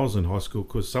media when I was in high school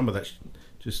because some of that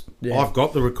I've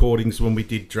got the recordings when we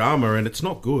did drama and it's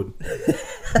not good.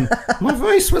 My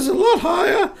voice was a lot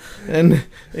higher. And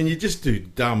you just do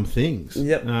dumb things.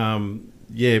 Yep.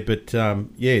 But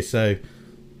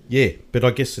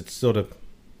I guess it's sort of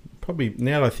probably,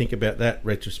 now that I think about that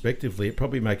retrospectively, it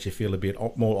probably makes you feel a bit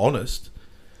more honest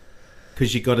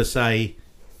because you got to say,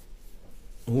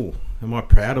 oh, am I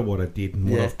proud of what I did and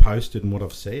what I've posted and what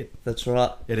I've said? That's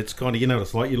right. And it's kind of,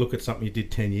 it's like you look at something you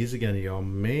did 10 years ago and you go, oh,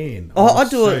 man. I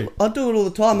do it all the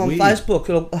time on weird. Facebook.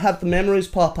 It'll have the memories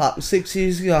pop up 6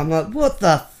 years ago. I'm like, what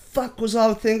the fuck was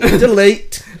I thinking?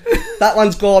 Delete. That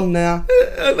one's gone now.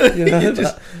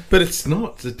 But it's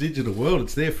not. It's a digital world.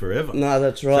 It's there forever. No,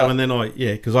 that's right. So, and then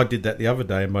because I did that the other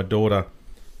day and my daughter,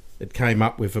 it came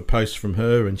up with a post from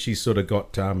her and she sort of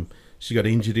got, she got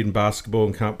injured in basketball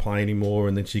and can't play anymore.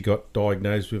 And then she got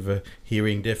diagnosed with a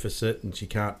hearing deficit and she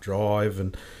can't drive.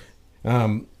 And,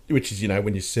 which is, when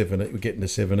we're getting to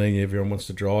 17, everyone wants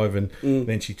to drive. And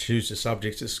then she chooses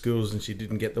subjects at schools and she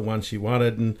didn't get the one she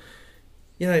wanted. And,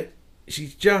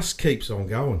 she just keeps on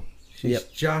going. She's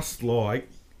just like,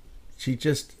 she's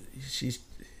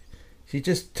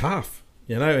just tough,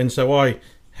 and so I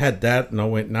had that and I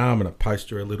went, I'm going to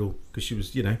post her a little because she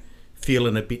was,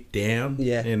 feeling a bit down.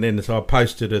 Yeah. And then so I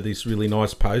posted her this really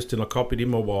nice post and I copied in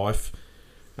my wife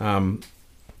and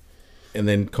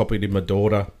then copied in my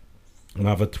daughter,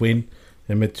 another twin,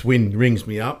 and my twin rings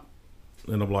me up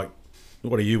and I'm like,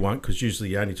 what do you want? Because usually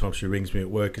the only time she rings me at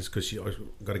work is because I've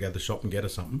got to go to the shop and get her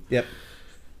something. Yep.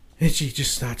 And she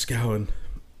just starts going,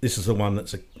 this is the one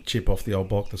that's a chip off the old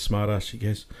block, the smart ass. She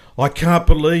goes, I can't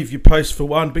believe you post for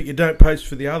one, but you don't post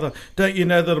for the other. Don't you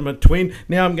know that I'm a twin?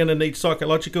 Now I'm going to need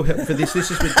psychological help for this.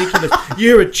 This is ridiculous.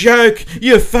 You're a joke.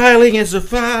 You're failing as a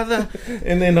father.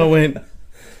 And then I went,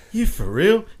 you for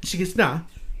real? She goes, nah,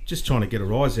 just trying to get a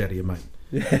rise out of you, mate.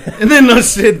 Yeah. And then I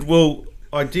said, well,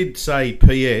 I did say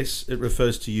P.S. It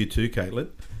refers to you too, Caitlin.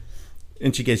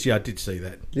 And she goes, yeah, I did see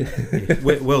that. Yeah,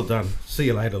 well done. See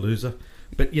you later, loser.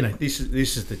 But, you know, this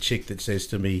is the chick that says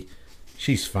to me,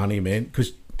 she's funny, man,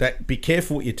 because be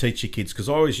careful what you teach your kids, because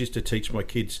I always used to teach my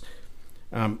kids,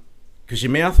 because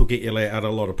your mouth will get you out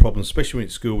of a lot of problems, especially when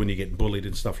at school when you're getting bullied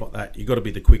and stuff like that. You've got to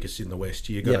be the quickest in the West.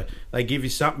 You got to, they give you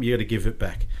something, you got to give it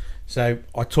back. So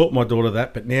I taught my daughter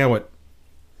that, but now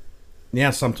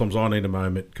sometimes I need a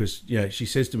moment, because, you know, she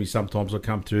says to me sometimes I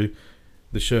come through,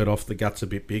 the shirt off, the gut's a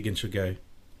bit big, and she'll go,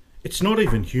 it's not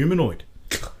even humanoid.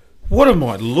 What am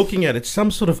I looking at? It's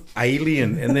some sort of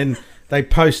alien. And then they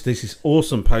post this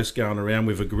awesome post going around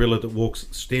with a gorilla that walks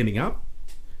standing up.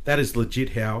 That is legit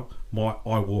how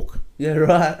I walk. Yeah,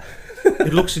 right.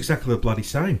 It looks exactly the bloody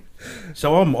same.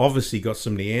 So I'm obviously got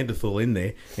some Neanderthal in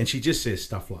there, and she just says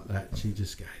stuff like that. She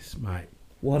just goes, mate.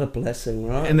 What a blessing,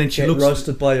 right? And then she looks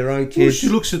roasted by your own kids. Well, she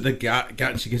looks at the gut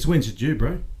and she goes, when's it due,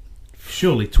 bro?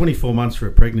 Surely 24 months for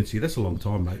a pregnancy. That's a long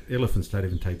time, mate. Elephants don't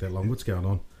even take that long. What's going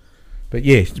on? But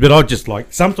yeah, but I just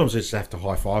like, sometimes I just have to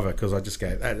high five her, because I just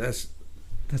go, that's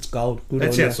gold. Good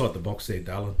that's on outside you. the box there,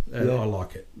 darling. Yeah. I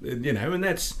like it. You know, and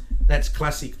that's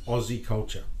classic Aussie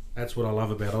culture. That's what I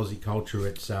love about Aussie culture.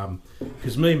 It's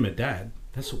because me and my dad,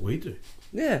 that's what we do.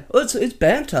 Yeah, well, it's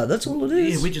banter. That's all it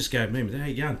is. Yeah, we just go, man, how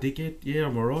you going, dickhead? Yeah,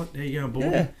 I'm all right. How you going, boy?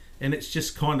 Yeah. And it's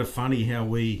just kind of funny how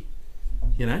we,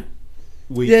 you know.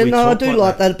 I do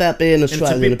like that about being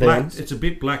Australian. It's a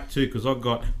bit black too, because I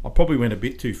probably went a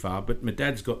bit too far, but my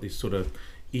dad's got this sort of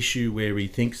issue where he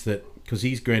thinks that, because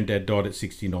his granddad died at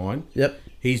 69. Yep.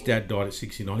 His dad died at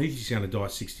 69. He's going to die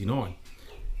at 69.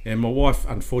 And my wife,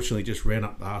 unfortunately, just ran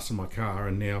up the arse of my car,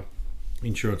 and now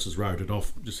insurance has wrote it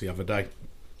off just the other day.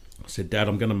 I said, Dad,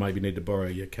 I'm going to maybe need to borrow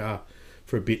your car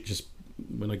for a bit just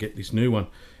when I get this new one.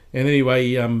 And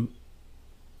anyway, and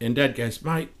Dad goes,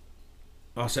 mate,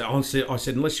 I said,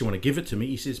 unless you want to give it to me.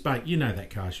 He says, mate, you know that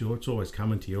car's yours. It's always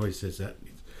coming to you. He always says that.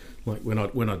 Like when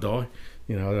I die,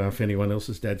 you know, I don't know if anyone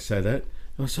else's dad say that.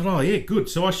 And I said, oh, yeah, good.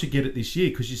 So I should get it this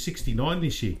year because you're 69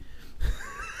 this year.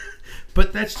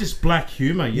 But that's just black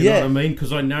humour, you know what I mean?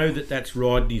 Because I know that that's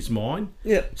riding his mind.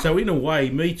 Yeah. So in a way,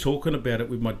 me talking about it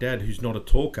with my dad, who's not a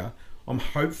talker, I'm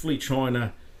hopefully trying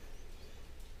to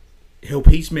help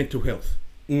his mental health.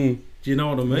 Do you know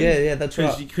what I mean? Yeah, that's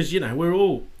right. Because, you know, we're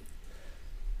all...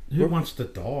 Who wants to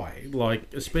die?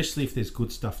 Like, especially if there's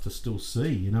good stuff to still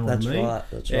see, you know what I mean?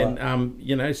 That's right. And,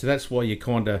 you know, so that's why you're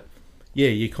kind of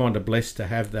blessed to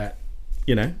have that,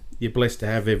 you know, you're blessed to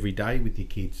have every day with your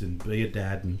kids and be a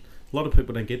dad. And a lot of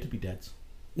people don't get to be dads.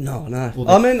 No.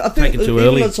 I mean, I think even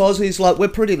early. as Aussies, like, we're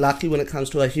pretty lucky when it comes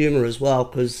to our humour as well,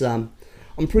 because I'm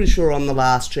pretty sure I'm the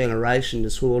last generation to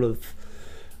sort of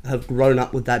have grown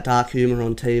up with that dark humour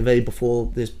on TV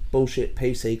before this bullshit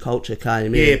PC culture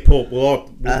came in.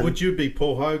 Yeah, would you be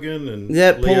Paul Hogan and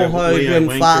Paul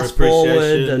Hogan, Fast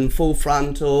Forward and Full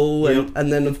Frontal,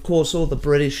 and then of course all the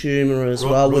British humour as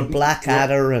well with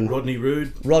Blackadder and Rodney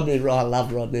Roode. I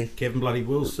love Rodney. Kevin Bloody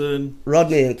Wilson.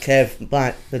 Rodney and Kev,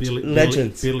 mate,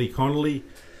 legends. Billy Connolly.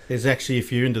 There's actually,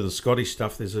 if you're into the Scottish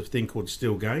stuff, there's a thing called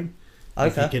Still Game.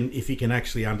 Okay. If you can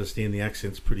actually understand the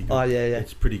accent, it's pretty good. Oh yeah.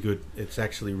 It's pretty good. It's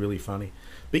actually really funny.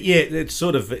 But yeah, it's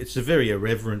a very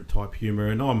irreverent type humour,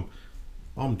 and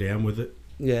I'm down with it.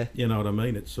 Yeah. You know what I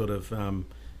mean? It's sort of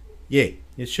it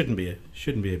shouldn't be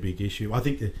a big issue. I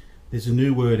think that there's a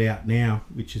new word out now,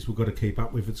 which is we've got to keep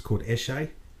up with. It's called esche.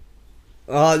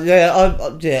 I've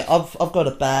got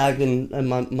a bag, and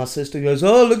my sister goes,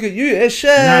 "Oh, look at you, esche,"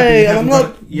 and I'm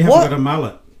like, "You haven't got a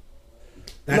mullet."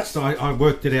 I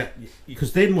worked it out,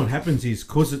 because then what happens is,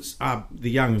 because it's the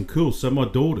young and cool, so my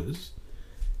daughters,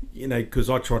 you know, because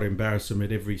I try to embarrass them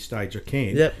at every stage I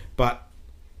can, but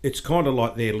it's kind of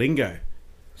like their lingo,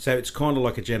 so it's kind of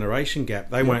like a generation gap.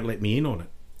 They won't let me in on it.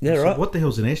 Yeah, right. What the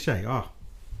hell's an esche?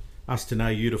 Us to know,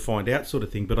 you to find out, sort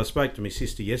of thing. But I spoke to my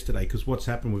sister yesterday, because what's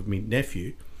happened with my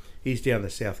nephew, he's down the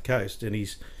south coast, and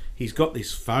he's got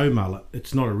this faux mullet.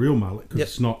 It's not a real mullet, because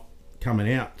it's not coming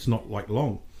out. It's not like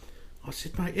long. I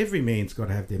said, mate, every man's got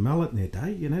to have their mullet in their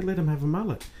day, you know, let them have a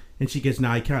mullet. And she goes,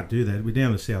 no, you can't do that. We're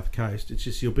down the south coast. It's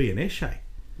just, you'll be an esche.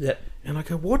 Yeah. And I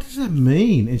go, what does that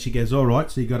mean? And she goes, all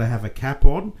right, so you got to have a cap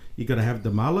on, you got to have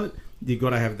the mullet, you got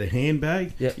to have the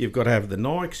handbag, you've got to have the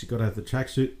Nikes, you've got to have the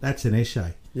tracksuit. That's an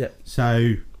esche. Yeah.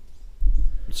 So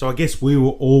I guess we were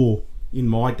all in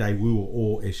my day, we were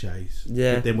all Eshays.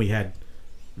 Yeah. But then we had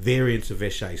variants of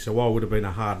Eshay. So I would have been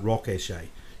a hard rock Eshay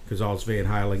because I was Van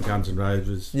Halen, Guns N'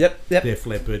 Roses, Yep. Def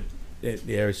Leppard, the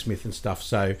Aerosmith and stuff.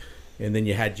 So, and then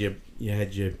you had your.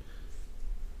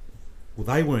 Well,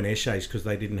 they weren't Eshays because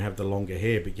they didn't have the longer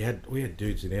hair, but we had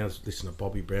dudes in ours listening to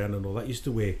Bobby Brown and all that. Used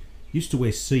to wear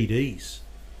CDs.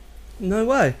 No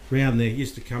way. Round there,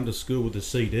 used to come to school with the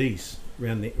CDs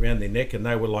round their neck, and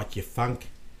they were like your funk.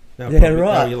 They were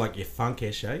Right. They were like your funk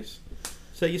Eshays.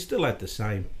 So you still had the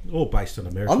same, all based on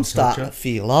American I'm starting culture. to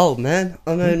feel old, man.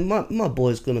 I mean, my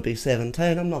boy's going to be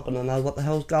 17. I'm not going to know what the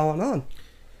hell's going on.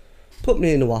 Put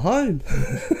me into a home.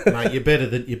 Mate, you're better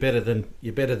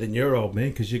than your old man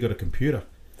because you got a computer.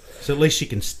 So at least you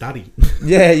can study.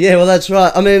 Yeah, well, that's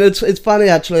right. I mean, it's funny,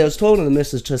 actually. I was talking to the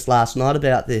missus just last night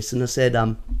about this, and I said,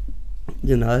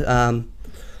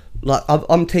 like,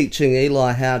 I'm teaching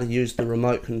Eli how to use the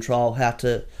remote control, how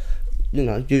to,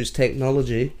 use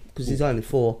technology, because he's only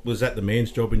 4. Was that the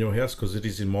man's job in your house? Because it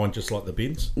is in mine, just like the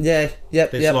bins. Yeah, yep,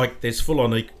 There's full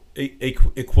on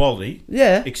equality.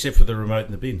 Yeah. Except for the remote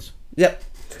and the bins. Yep.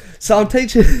 So I'm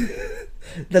teaching.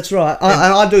 That's right.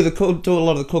 I do do a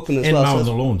lot of the cooking as well. And mowing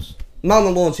the lawns.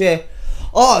 Mowing the lawns, yeah.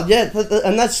 Oh, yeah,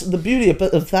 and that's the beauty of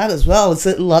that as well. Is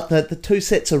that like the 2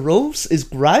 sets of rules is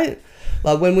great.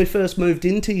 Like when we first moved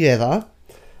in together,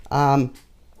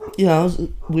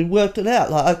 we worked it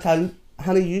out. Like, okay,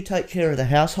 honey, you take care of the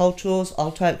household chores.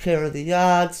 I'll take care of the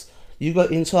yards. You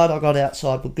got inside, I got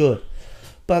outside. We're good.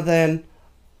 But then,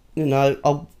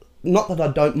 not that I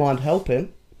don't mind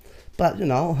helping. But,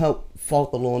 I'll help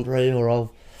fold the laundry or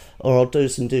I'll do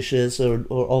some dishes or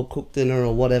I'll cook dinner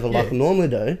or whatever like I normally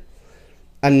do.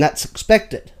 And that's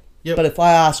expected. Yep. But if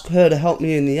I ask her to help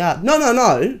me in the yard...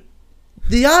 No.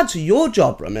 The yard's your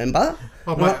job, remember?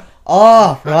 Oh, mate.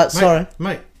 Right, sorry.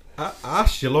 Mate,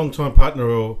 ask your long-time partner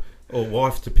or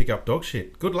wife to pick up dog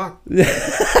shit. Good luck.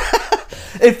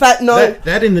 In fact, no.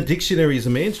 That in the dictionary is a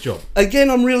man's job. Again,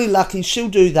 I'm really lucky. She'll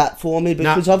do that for me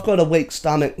because I've got a weak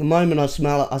stomach. The moment I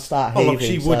smell it, I start heaving. Oh, look,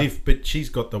 she would but she's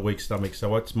got the weak stomach,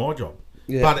 so it's my job.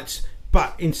 Yeah.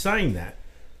 But in saying that,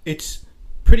 it's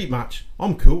pretty much,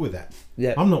 I'm cool with that.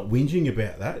 Yeah. I'm not whinging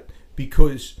about that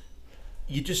because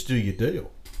you just do your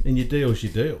deal. And your deal's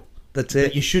your deal. That's it.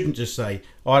 But you shouldn't just say,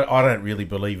 I don't really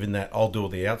believe in that. I'll do all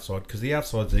the outside because the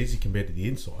outside's easy compared to the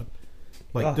inside.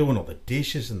 Like doing all the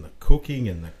dishes and the cooking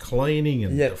and the cleaning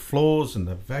and the floors and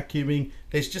the vacuuming.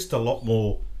 There's just a lot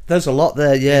more. There's a lot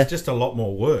there, yeah. There's just a lot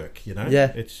more work,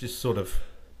 Yeah. It's just sort of.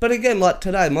 But again, like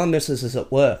today, my missus is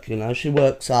at work, She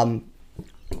works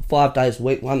 5 days a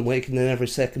week, 1 week, and then every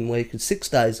second week is 6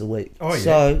 days a week. Oh, yeah.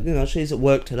 So, she's at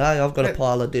work today. I've got a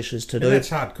pile of dishes to do. That's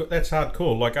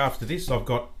hardcore. Like after this, I've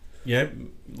got,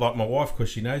 like my wife, because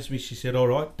she knows me, she said, all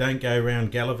right, don't go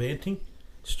around gallivanting.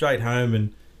 Straight home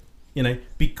and,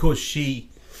 because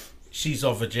she's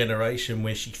of a generation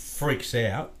where she freaks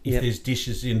out if there's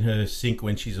dishes in her sink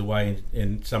when she's away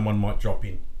and someone might drop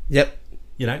in. Yep.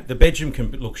 The bedroom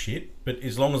can look shit, but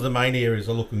as long as the main areas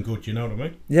are looking good, you know what I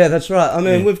mean? Yeah, that's right. I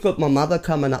mean, we've got my mother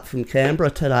coming up from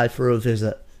Canberra today for a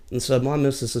visit. And so my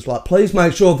missus is like, please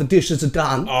make sure the dishes are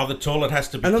done. Oh, the toilet has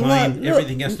to be And I'm clean. like,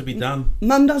 Everything has to be done.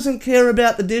 Mum doesn't care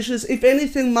about the dishes. If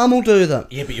anything, Mum will do them.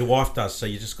 Yeah, but your wife does, so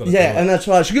you just got to do Yeah, it. and that's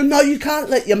right. She goes, no, you can't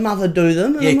let your mother do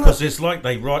them. And Yeah, I'm because it's like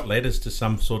they write letters to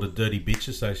some sort of dirty bitch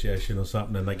association or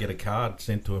something and they get a card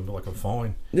sent to them like a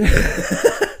fine.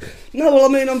 No, well, I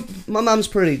mean, my mum's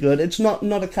pretty good. It's not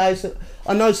a case that...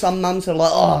 I know some mums are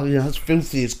like, oh, it's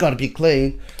filthy, it's got to be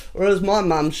clean. Whereas my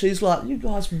mum, she's like, you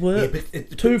guys work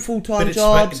 2 full-time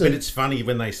jobs. But it's funny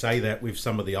when they say that with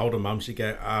some of the older mums. You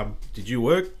go, did you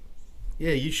work?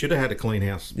 Yeah, you should have had a clean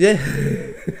house. Yeah.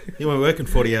 You weren't working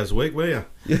 40 hours a week, were you?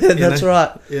 Yeah, that's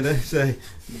right. So...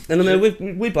 And I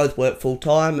mean, we both work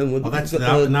full-time and we've got that's the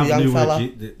young new fella.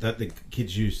 word that the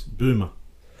kids use, boomer.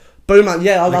 Boomer,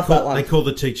 yeah, I love that one. They call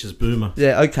the teachers boomer.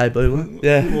 Yeah, okay, boomer.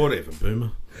 Yeah. Whatever,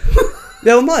 boomer.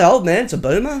 Yeah, well, my old man's a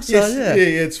boomer, so yes, yeah.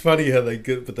 Yeah, it's funny how they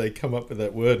come up with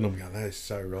that word, and I'm going, that is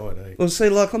so right, eh? Well, see,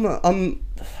 like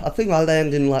I think I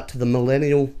land in like to the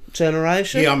millennial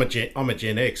generation. Yeah, I'm a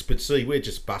Gen X, but see, we're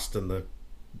just busting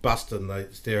the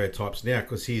stereotypes now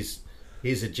because here's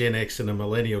a Gen X and a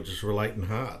millennial just relating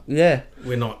hard. Yeah,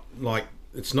 we're not like.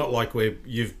 It's not like we're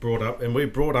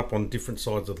brought up on different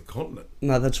sides of the continent.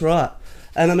 No, that's right.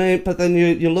 And I mean, but then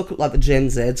you look at like the Gen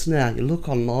Zs now. You look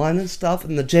online and stuff,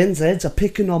 and the Gen Zs are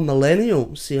picking on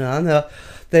millennials.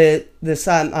 They're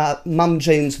saying mum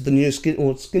jeans are the new skin,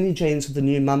 or skinny jeans are the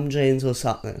new mum jeans, or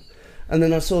something. And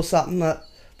then I saw something that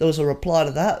there was a reply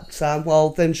to that saying,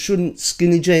 well, then shouldn't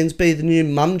skinny jeans be the new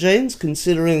mum jeans,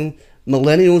 considering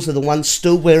millennials are the ones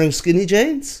still wearing skinny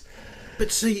jeans?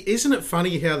 But see, isn't it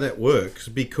funny how that works?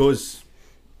 Because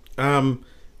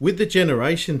with the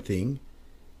generation thing,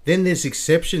 then there's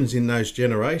exceptions in those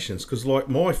generations. Because like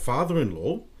my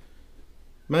father-in-law,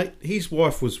 mate, his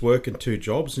wife was working 2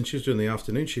 jobs and she was doing the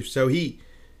afternoon shift. So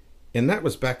and that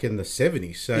was back in the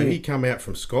 70s. So he come out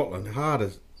from Scotland, hard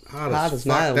as fuck, nails,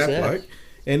 that yeah. bloke.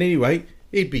 And anyway,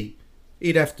 he'd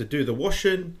have to do the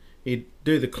washing, he'd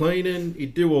do the cleaning,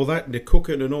 he'd do all that and the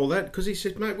cooking and all that. Because he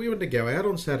said, mate, we wanted to go out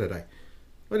on Saturday.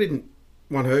 I didn't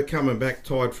want her coming back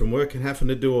tired from work and having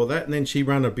to do all that. And then she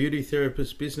ran a beauty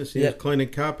therapist business and he was cleaning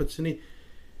carpets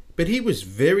but he was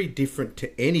very different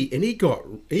to and he got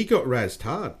razzed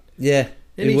hard. Yeah.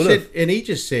 And he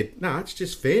just said, no, it's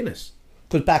just fairness.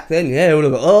 Because back then, it would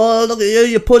have gone, oh, look at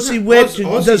you pussy whipped.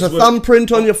 There's a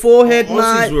thumbprint on your forehead, mate.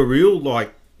 Aussies were real,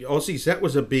 like, Aussies, that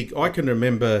was a big, I can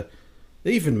remember,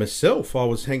 even myself, I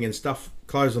was hanging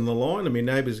clothes on the line and my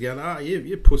neighbours going,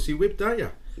 you're pussy whipped, aren't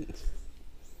you?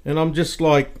 And I'm just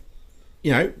like,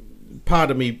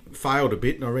 part of me failed a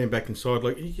bit and I ran back inside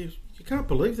like, you can't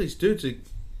believe these dudes are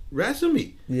razzing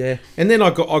me. Yeah. And then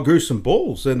I grew some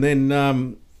balls and then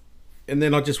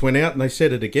I just went out and they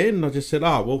said it again and I just said,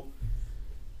 well,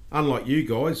 unlike you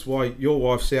guys, why your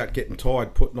wife's out getting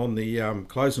tired putting on the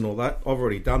clothes and all that, I've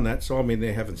already done that, so I'm in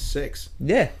there having sex.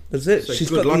 Yeah, that's it. So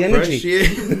she's good got luck, the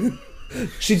energy. bro.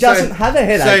 She doesn't have a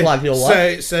headache like your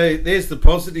wife. So there's the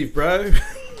positive, bro.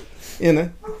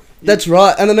 That's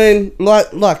right. And I mean,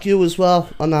 like you as well,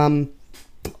 and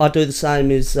I do the same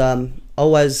is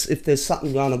always, if there's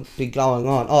something going to be going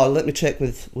on, let me check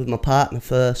with my partner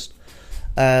first.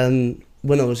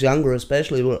 When I was younger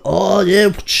especially,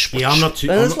 I'm not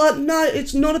too... And no,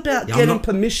 it's not about getting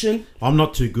permission. I'm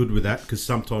not too good with that, because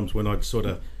sometimes when I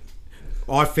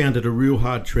found it a real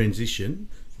hard transition,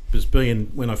 because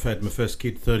when I've had my first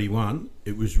kid, 31,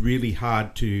 it was really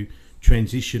hard to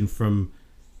transition from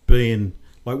being...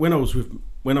 Like when I was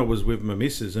with my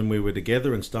missus and we were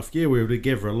together and stuff, we were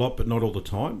together a lot, but not all the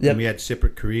time. Yep. And we had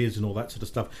separate careers and all that sort of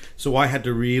stuff. So I had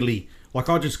to really... Like,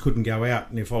 I just couldn't go out,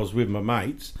 and if I was with my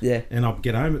mates, and I'd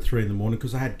get home at 3 a.m.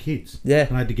 because I had kids. Yeah.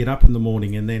 And I had to get up in the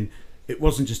morning, and then it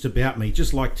wasn't just about me.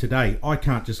 Just like today, I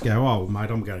can't just go, mate,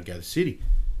 I'm going to go to the city.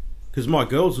 Because my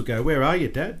girls will go, where are you,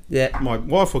 Dad? Yeah. My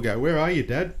wife will go, where are you,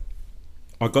 Dad?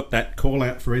 I got that call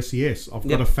out for SES. I've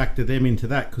got to factor them into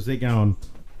that, because they're going,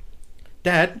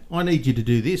 Dad, I need you to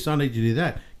do this, I need you to do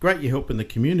that. Great, you're helping the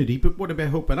community, but what about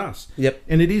helping us? Yep.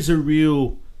 And it is a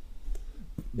real...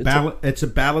 It's a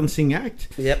balancing act.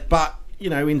 Yep. But,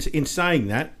 in saying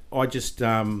that, I just,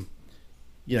 I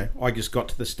just got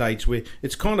to the stage where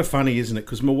it's kind of funny, isn't it?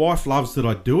 Because my wife loves that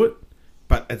I do it,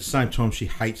 but at the same time, she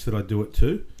hates that I do it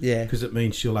too. Yeah. Because it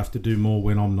means she'll have to do more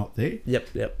when I'm not there.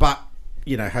 Yep. But,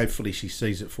 hopefully she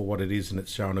sees it for what it is and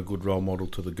it's showing a good role model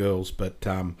to the girls. But,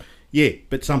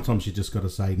 but sometimes you just got to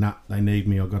say, nah, they need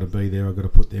me. I've got to be there. I've got to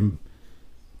put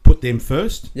them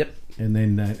first. Yep. And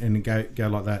then and go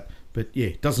like that. But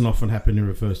it doesn't often happen in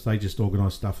reverse. They just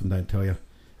organise stuff and don't tell you.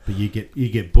 But you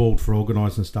get balled for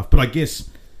organising stuff. But I guess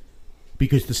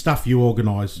because the stuff you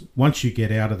organise, once you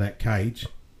get out of that cage,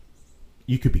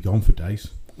 you could be gone for days.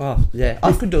 Oh yeah,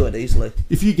 I could do it easily.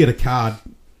 If you get a card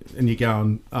and you're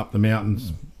going up the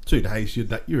mountains 2 days,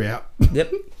 you're out.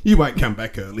 Yep. You won't come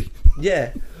back early.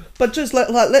 Yeah. But just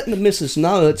letting the missus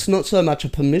know, it's not so much a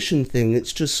permission thing.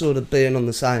 It's just sort of being on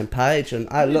the same page. And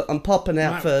look, I'm popping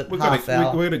out for half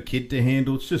hour. We've got a kid to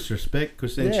handle. It's just respect,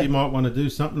 because then she might want to do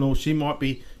something, or she might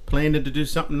be planning to do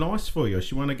something nice for you. Or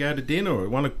she want to go to dinner, or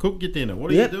want to cook your dinner.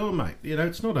 What are you doing, mate?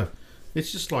 It's not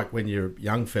It's just like when you're a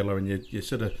young fella and you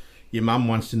sort of, your mum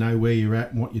wants to know where you're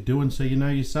at and what you're doing, so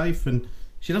you're safe. And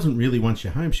she doesn't really want you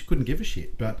home. She couldn't give a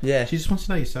shit, but she just wants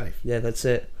to know you're safe. Yeah, that's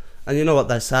it. And you know what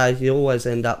they say, you always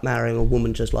end up marrying a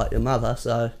woman just like your mother,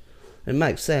 so it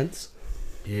makes sense.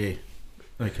 Yeah.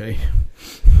 Okay.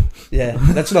 Yeah,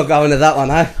 let's not go into that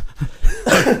one, eh?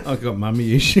 I've got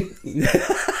mummy issues. No,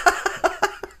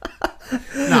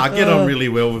 I get on really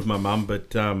well with my mum,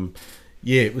 but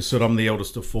it was I'm the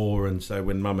eldest of 4, and so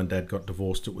when mum and dad got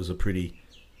divorced, it was a pretty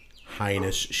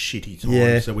heinous, shitty time.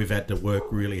 Yeah. So we've had to work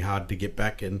really hard to get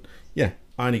back, and I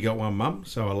only got one mum,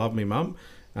 so I love me mum.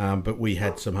 But we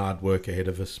had some hard work ahead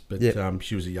of us. But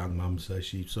she was a young mum, so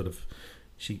she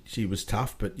she was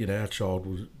tough. But our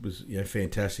child was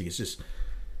fantastic. It's just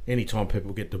anytime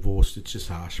people get divorced, it's just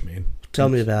harsh, man. Tell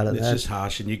me about it. It's just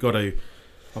harsh, and you got to.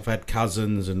 I've had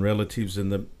cousins and relatives,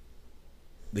 and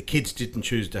the kids didn't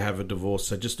choose to have a divorce,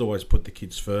 so just always put the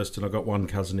kids first. And I got one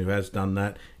cousin who has done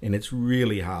that, and it's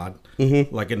really hard.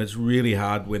 Mm-hmm. And it's really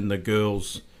hard when the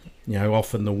girls,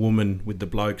 often the woman with the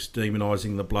blokes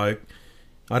demonising the bloke.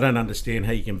 I don't understand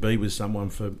how you can be with someone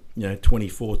for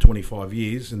 24, 25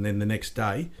 years, and then the next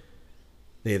day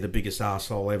they're the biggest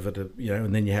arsehole ever to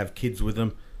and then you have kids with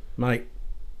them, mate.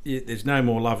 There's no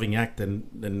more loving act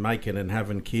than making and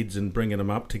having kids and bringing them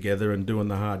up together and doing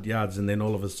the hard yards, and then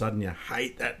all of a sudden you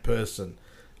hate that person.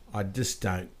 I just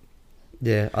don't.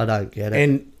 Yeah, I don't get it.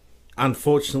 And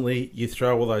unfortunately, you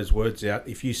throw all those words out.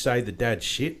 If you say the dad's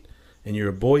shit and you're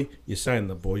a boy, you're saying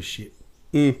the boy's shit.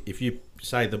 If you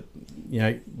say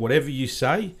whatever you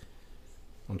say,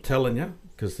 I'm telling you,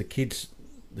 because the kids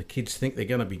think they're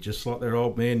going to be just like their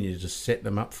old man. You're just setting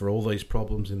them up for all these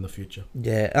problems in the future.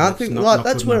 Yeah, and I think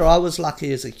that's where I was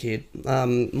lucky as a kid.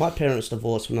 My parents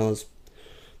divorced when I was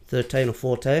 13 or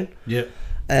 14. Yeah.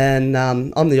 And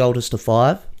I'm the oldest of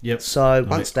 5. Yep. So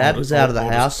once Dad was out of the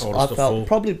house, I felt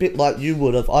probably a bit like you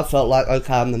would have. I felt like,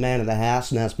 okay, I'm the man of the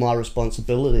house, now it's my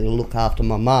responsibility to look after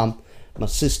my mum, my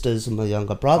sisters, and my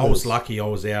younger brothers. I was lucky I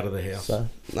was out of the house. So,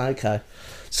 okay.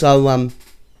 So,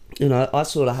 I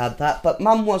sort of had that. But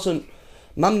Mum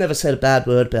never said a bad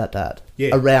word about Dad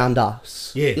around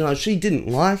us. Yeah. She didn't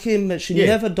like him, but she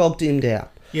never dogged him down.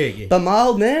 Yeah. But my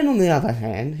old man, on the other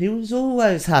hand, he was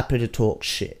always happy to talk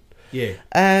shit. Yeah.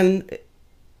 And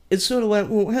it sort of went,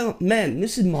 well, hang on, man,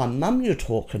 this is my mum you're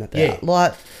talking about. Yeah.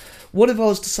 Like, what if I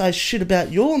was to say shit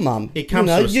about your mum? It comes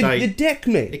to a stage. You deck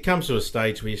me. It comes to a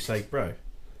stage where you say, bro,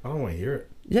 I don't want to hear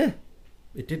it. Yeah.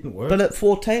 It didn't work. But at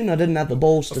 14, I didn't have the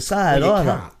balls to say it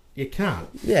either. You can't.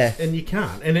 Yeah. And you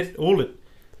can't. And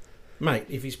mate,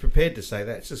 if he's prepared to say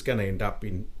that, it's just going to end up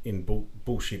in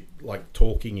bullshit, like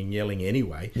talking and yelling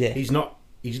anyway. Yeah. He's not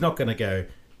going to go.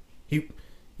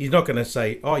 He's not going to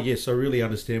say, oh yes, I really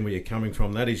understand where you're coming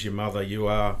from. That is your mother. You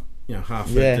are half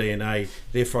her DNA.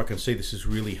 Therefore, I can see this is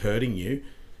really hurting you.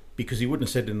 Because he wouldn't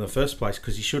have said it in the first place,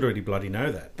 because he should already bloody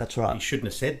know that. That's right. He shouldn't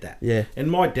have said that. Yeah. And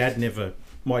my dad never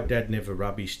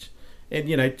rubbished.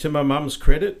 And to my mum's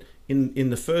credit, in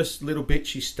the first little bit,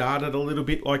 she started a little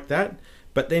bit like that,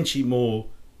 but then she more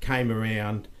came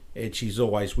around, and she's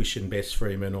always wishing best for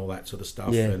him and all that sort of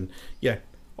stuff. Yeah. And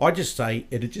I just say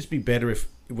it'd just be better if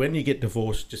when you get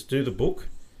divorced, just do the book,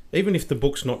 even if the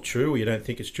book's not true or you don't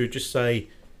think it's true. Just say,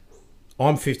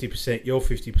 I'm 50%, you're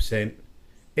 50%.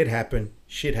 It happened.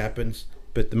 Shit happens.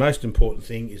 But the most important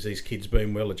thing is these kids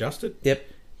being well adjusted. Yep.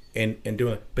 And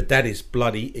doing it. But that is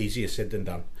bloody easier said than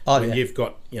done. You've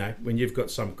got when you've got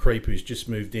some creep who's just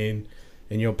moved in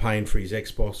and you're paying for his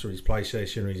Xbox or his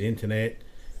PlayStation or his internet,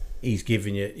 he's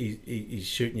giving you he's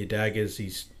shooting you daggers,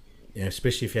 he's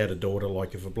especially if you had a daughter.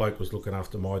 Like if a bloke was looking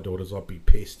after my daughters, I'd be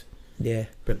pissed. Yeah.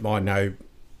 But I know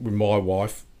with my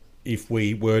wife, if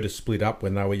we were to split up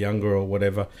when they were younger or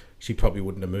whatever, she probably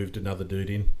wouldn't have moved another dude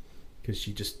in, because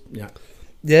she just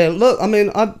Yeah, look, I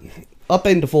mean, I've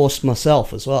been divorced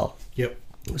myself as well. Yep.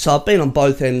 So I've been on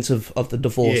both ends of the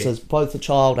divorce, as both the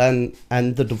child and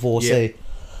the divorcee. Yep.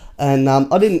 And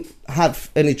I didn't have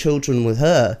any children with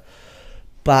her,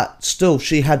 but still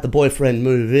she had the boyfriend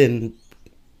move in,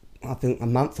 I think a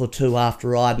month or two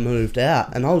after I'd moved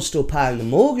out, and I was still paying the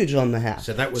mortgage on the house.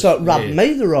 So that was it rubbed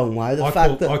me the wrong way. I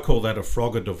call that a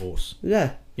Frogger divorce.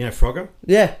 Yeah. You know Frogger?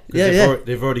 Yeah.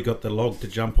 They've already got the log to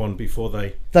jump on before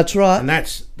they. That's right. And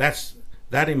that's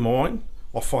that in mind.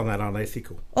 I find that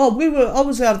unethical. Oh, I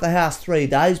was out of the house 3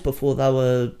 days before they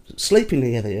were sleeping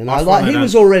together. He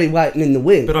was already waiting in the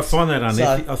wing. But I find that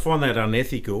I find that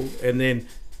unethical. And then,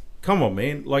 come on,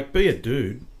 man, like be a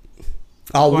dude.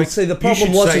 Oh, well, see, the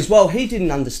problem was as well, he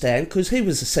didn't understand because he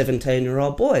was a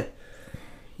 17-year-old boy.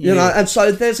 You know, and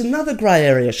so there's another grey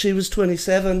area. She was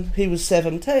 27, he was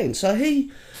 17. So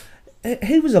he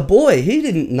was a boy. He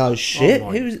didn't know shit.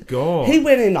 Oh my God. He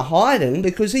went into hiding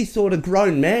because he thought a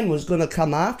grown man was going to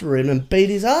come after him and beat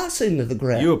his ass into the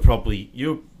ground.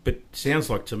 But sounds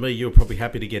like to me you were probably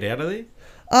happy to get out of there.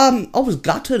 I was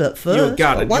gutted at first. You were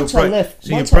gutted. Once I left,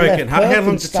 so you're broken. How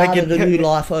long did it take you? A new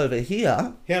life over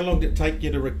here. How long did it take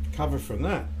you to recover from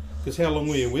that? Because how long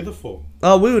were you with her for?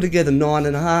 Oh, we were together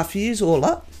 9.5 years all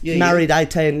up. Yeah, married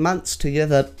 18 months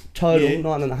together, total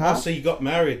 9.5. Oh, so you got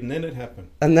married and then it happened.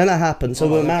 And then it happened. So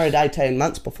we were married 18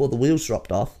 months before the wheels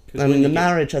dropped off. I mean, the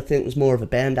marriage, I think, was more of a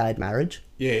Band-Aid marriage.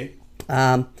 Yeah.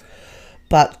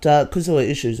 But because there were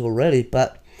issues already.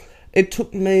 But it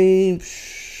took me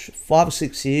 5 or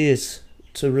 6 years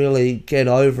to really get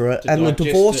over it. And the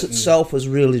divorce itself was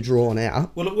really drawn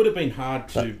out. Well, it would have been hard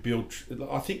to build.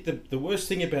 I think the worst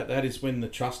thing about that is when the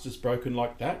trust is broken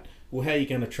like that. Well, how are you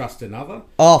going to trust another?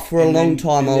 Oh, for a long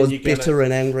time I was bitter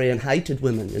and angry and hated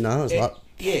women, you know. I was like...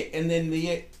 Yeah, and then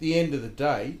the end of the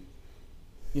day,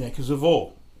 you know, because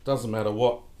doesn't matter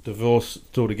what, divorce,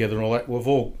 all together and all that, we've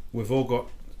all got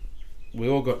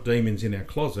got demons in our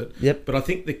closet. Yep. But I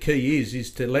think the key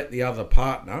is to let the other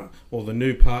partner or the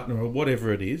new partner or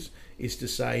whatever it is to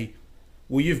say,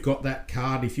 well, you've got that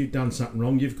card. If you've done something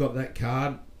wrong, you've got that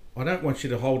card. I don't want you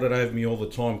to hold it over me all the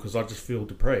time because I just feel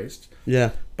depressed.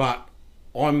 Yeah. But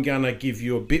I'm going to give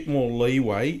you a bit more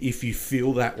leeway if you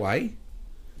feel that way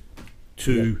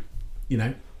to,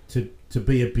 to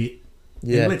be a bit...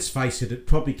 Yeah. And let's face it, it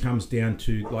probably comes down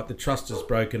to, like, the trust is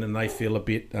broken and they feel a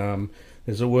bit...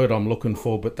 there's a word I'm looking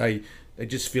for, but they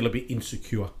just feel a bit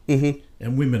insecure. Mm-hmm.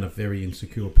 And women are very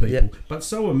insecure people. Yep. But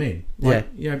so are men. Like,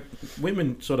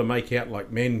 women sort of make out like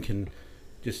men can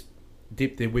just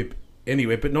dip their whip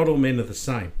anywhere, but not all men are the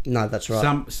same. No, that's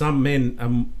right. Some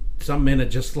men are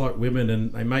just like women,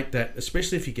 and they make that,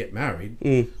 especially if you get married.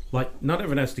 Like, not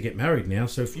everyone has to get married now,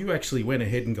 so if you actually went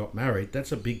ahead and got married,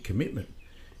 that's a big commitment.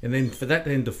 And then for that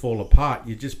then to fall apart,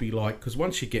 you'd just be like, because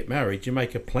once you get married, you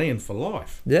make a plan for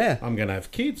life. Yeah. I'm going to have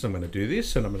kids, I'm going to do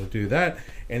this, and I'm going to do that.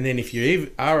 And then if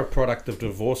you are a product of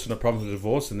divorce and a problem of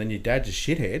divorce, and then your dad's a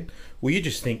shithead, well, you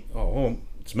just think, oh,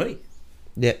 it's me.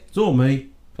 Yeah. It's all me.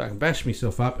 I can bash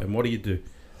myself up, and what do?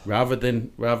 Rather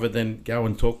than go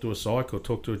and talk to a psych or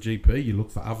talk to a GP, you look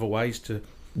for other ways to...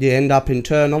 You end up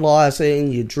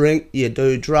internalising, you drink, you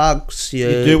do drugs,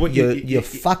 you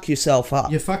fuck yourself up.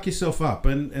 You fuck yourself up,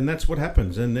 and that's what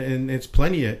happens. And it's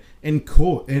plenty of... And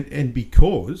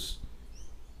because,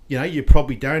 you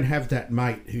probably don't have that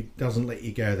mate who doesn't let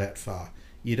you go that far.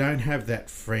 You don't have that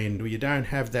friend, or you don't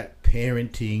have that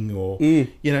parenting, or...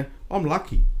 I'm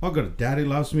lucky. I've got a dad who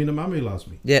loves me and a mum who loves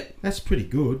me. Yeah. That's pretty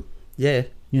good. Yeah.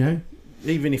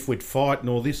 Even if we'd fight and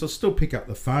all this, I'll still pick up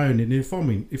the phone, and if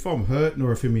I'm hurting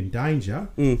or if I'm in danger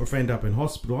or if I end up in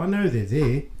hospital, I know they're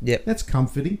there. Yep. That's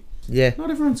comforting. Yeah.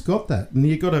 Not everyone's got that. And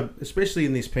you got to, especially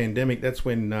in this pandemic, that's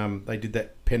when they did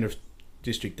that Penrith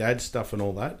District Dad stuff and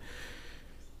all that.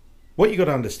 What you got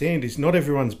to understand is not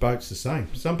everyone's boat's the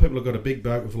same. Some people have got a big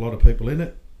boat with a lot of people in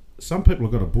it. Some people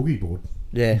have got a boogie board.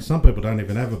 Yeah. Some people don't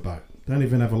even have a boat. Don't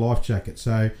even have a life jacket.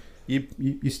 So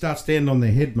you start standing on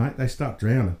their head, mate, they start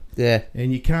drowning. Yeah.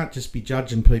 And you can't just be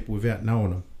judging people without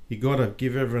knowing them. You got to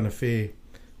give everyone a fair,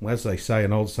 well, as they say,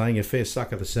 an old saying, a fair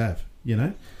suck of the sav,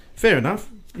 Fair enough.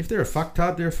 If they're a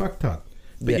fucktard, they're a fucktard.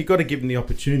 But you've got to give them the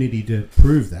opportunity to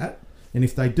prove that. And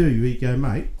if they do, you go,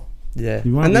 mate. Yeah.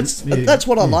 And that's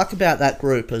what I like about that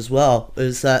group as well,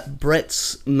 is that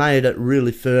Brett's made it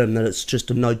really firm that it's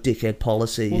just a no dickhead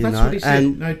policy, well, that's what he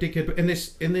said, no dickhead. And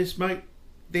this, mate,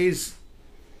 there's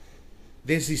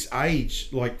this age,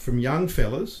 like from young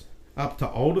fellas up to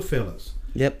older fellas.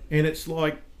 Yep. And it's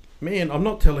like, man, I'm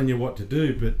not telling you what to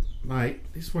do, but mate,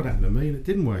 this is what happened to me, and it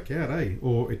didn't work out,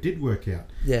 or it did work out.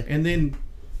 Yeah. And then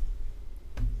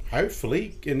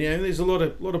hopefully, and there's a lot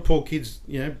of poor kids,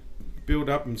 build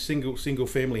up in single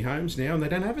family homes now, and they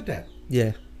don't have a dad.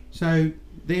 Yeah. So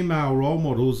their male role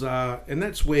models are, and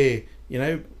that's where,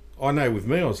 I know with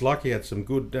me, I was lucky I had some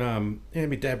good,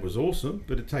 my dad was awesome,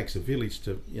 but it takes a village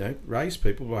to, raise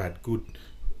people. I had good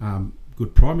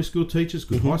primary school teachers,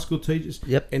 good high school teachers.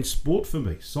 Yep. And sport for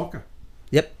me, soccer.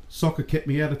 Yep. Soccer kept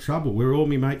me out of trouble, where all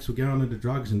my mates were going into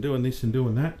drugs and doing this and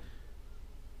doing that.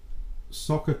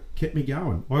 Soccer kept me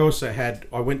going.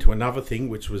 I went to another thing,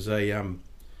 which was a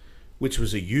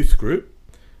youth group.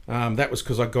 That was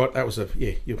because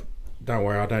don't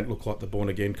worry, I don't look like the born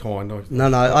again kind.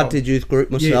 I did youth group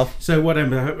myself. Yeah. So what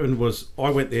happened was I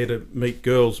went there to meet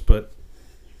girls, but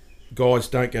guys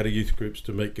don't go to youth groups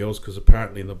to meet girls, because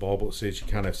apparently in the Bible it says you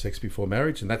can't have sex before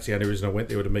marriage, and that's the only reason I went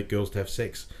there, to meet girls to have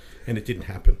sex, and it didn't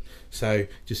happen. So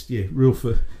just rule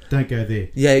for don't go there.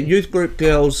 Yeah, youth group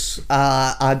girls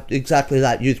are exactly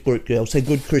that. Youth group girls, they're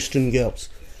good Christian girls.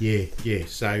 Yeah.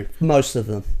 So most of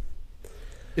them.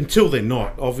 Until they're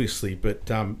not, obviously, but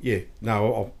I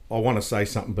want to say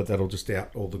something, but that'll just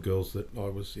out all the girls that I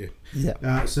was.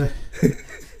 Yeah. So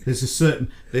there's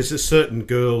a certain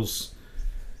girls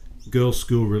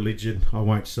school religion. I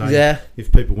won't say. Yeah.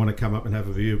 If people want to come up and have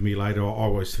a view of me later, I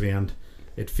always found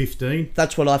at 15.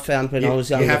 That's what I found when I was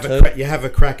younger you have a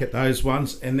crack at those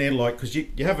ones, and they're like, because you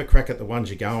have a crack at the ones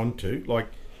you're going to. Like,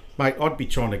 mate, I'd be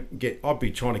trying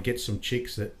to get some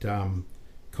chicks at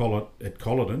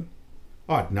Collardon.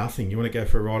 I had nothing. You want to go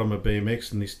for a ride on my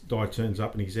BMX, and this guy turns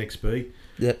up and he's XB.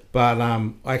 Yep. But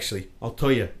actually, I'll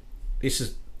tell you, this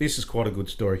is quite a good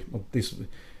story. This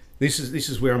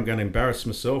is where I'm going to embarrass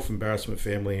myself, embarrass my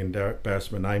family, and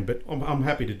embarrass my name. But I'm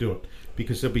happy to do it,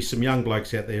 because there'll be some young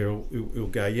blokes out there who'll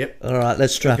go, yep. All right,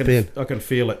 let's strap in. I can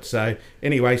feel it. So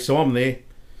anyway, I'm there.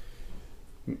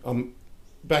 I'm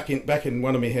back in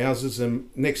one of my houses, and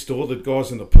next door the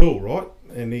guy's in the pool, right?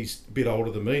 And he's a bit older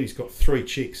than me, and he's got 3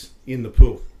 chicks in the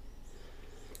pool.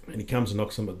 And he comes and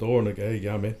knocks on the door, and I go, "Here you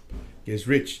go, man." He goes,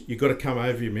 Rich, you got to come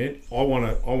over here, man. I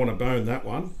want to bone that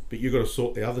one, but you got to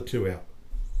sort the other two out.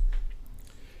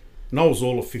 And I was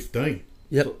all of 15.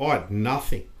 Yep. So I had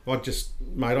nothing. I just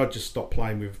stopped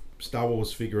playing with Star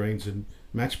Wars figurines and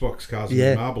Matchbox cars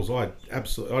and marbles. I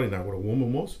didn't know what a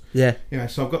woman was. Yeah.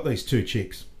 So I've got these two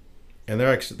chicks, and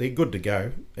they're good to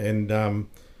go. And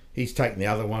he's taking the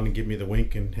other one and giving me the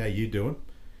wink and how you doing?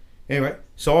 Anyway,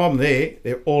 so I'm there.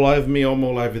 They're all over me. I'm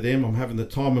all over them. I'm having the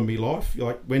time of my life.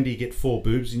 Like, when do you get 4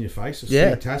 boobs in your face? It's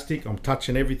fantastic. I'm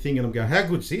touching everything, and I'm going, how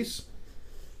good's this?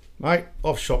 Mate,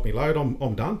 I've shot me load.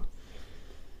 I'm done.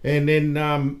 And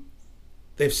then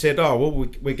they've said, oh, well,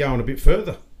 we're going a bit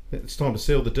further. It's time to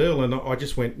seal the deal. And I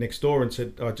just went next door and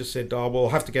said, oh, well, I'll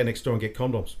have to go next door and get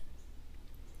condoms.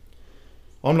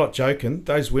 I'm not joking.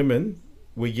 Those women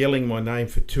were yelling my name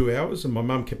for 2 hours, and my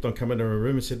mum kept on coming to her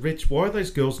room and said, Rich, why do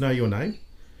those girls know your name?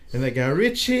 And they go,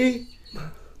 Richie,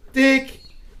 Dick,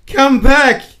 come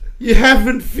back. You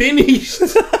haven't finished.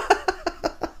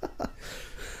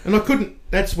 And I couldn't.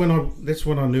 That's when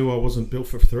I knew I wasn't built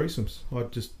for threesomes. I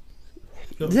just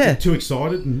got too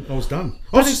excited, and I was done.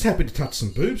 I was just happy to touch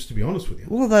some boobs, to be honest with you.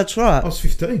 Well, that's right. I was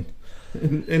 15.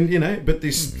 And but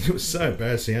this, it was so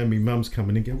embarrassing. My mum's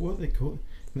coming in and going, what are they called?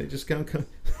 And they just go,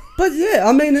 But yeah,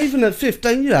 I mean, even at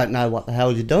 15, you don't know what the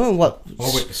hell you're doing. I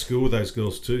went to school with those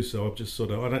girls too, so I've just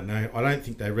sort of, I don't know. I don't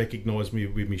think they recognised me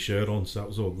with my shirt on, so it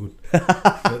was all good.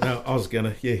 But no, I was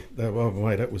going to,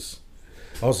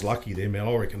 I was lucky there, man.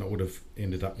 I reckon I would have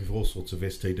ended up with all sorts of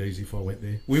STDs if I went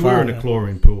there. We were in a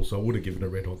chlorine pool, so I would have given a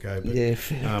red hot go. But,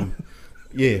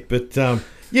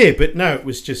 but no, it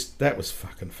was just, that was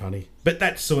fucking funny. But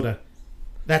that's a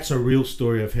real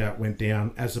story of how it went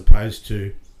down, as opposed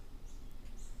to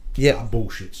a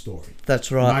bullshit story.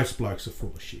 That's right. Most blokes are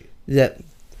full of shit. Yeah.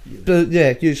 But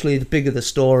usually the bigger the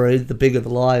story, the bigger the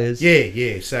lie is.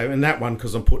 Yeah. So, and that one,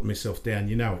 because I'm putting myself down,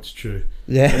 it's true.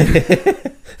 Yeah.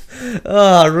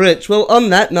 Oh, Rich. Well, on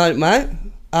that note, mate,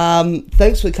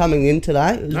 thanks for coming in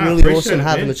today. It was really awesome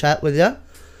having a chat with you.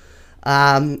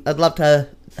 I'd love to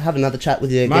have another chat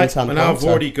with you again sometime.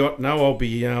 I'll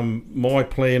be, my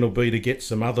plan will be to get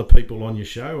some other people on your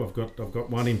show. I've got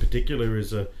one in particular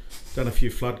who's done a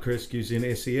few flood rescues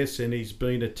in SES, and he's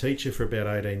been a teacher for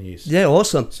about 18 years. Yeah,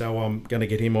 awesome. So I'm going to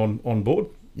get him on board.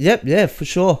 Yep, yeah, for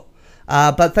sure.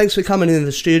 But thanks for coming in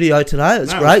the studio today.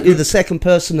 It's great. You're the second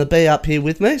person to be up here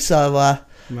with me, so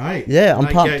mate. Yeah, I'm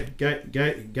pumped. Go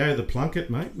the plunket,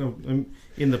 mate. I'm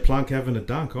in the plunk having a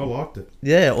dunk. I liked it.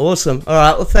 Yeah, awesome. All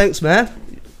right, well, thanks, man.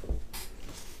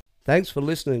 Thanks for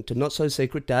listening to Not So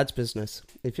Secret Dad's Business.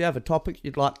 If you have a topic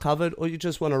you'd like covered, or you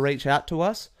just want to reach out to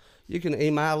us, you can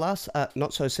email us at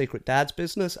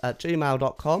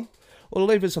notsosecretdadsbusiness@gmail.com, or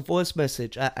leave us a voice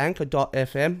message at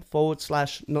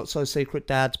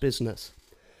anchor.fm/notsosecretdadsbusiness.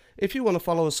 If you want to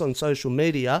follow us on social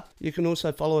media, you can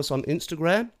also follow us on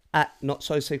Instagram at Not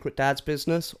So Secret Dad's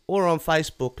Business, or on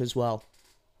Facebook as well.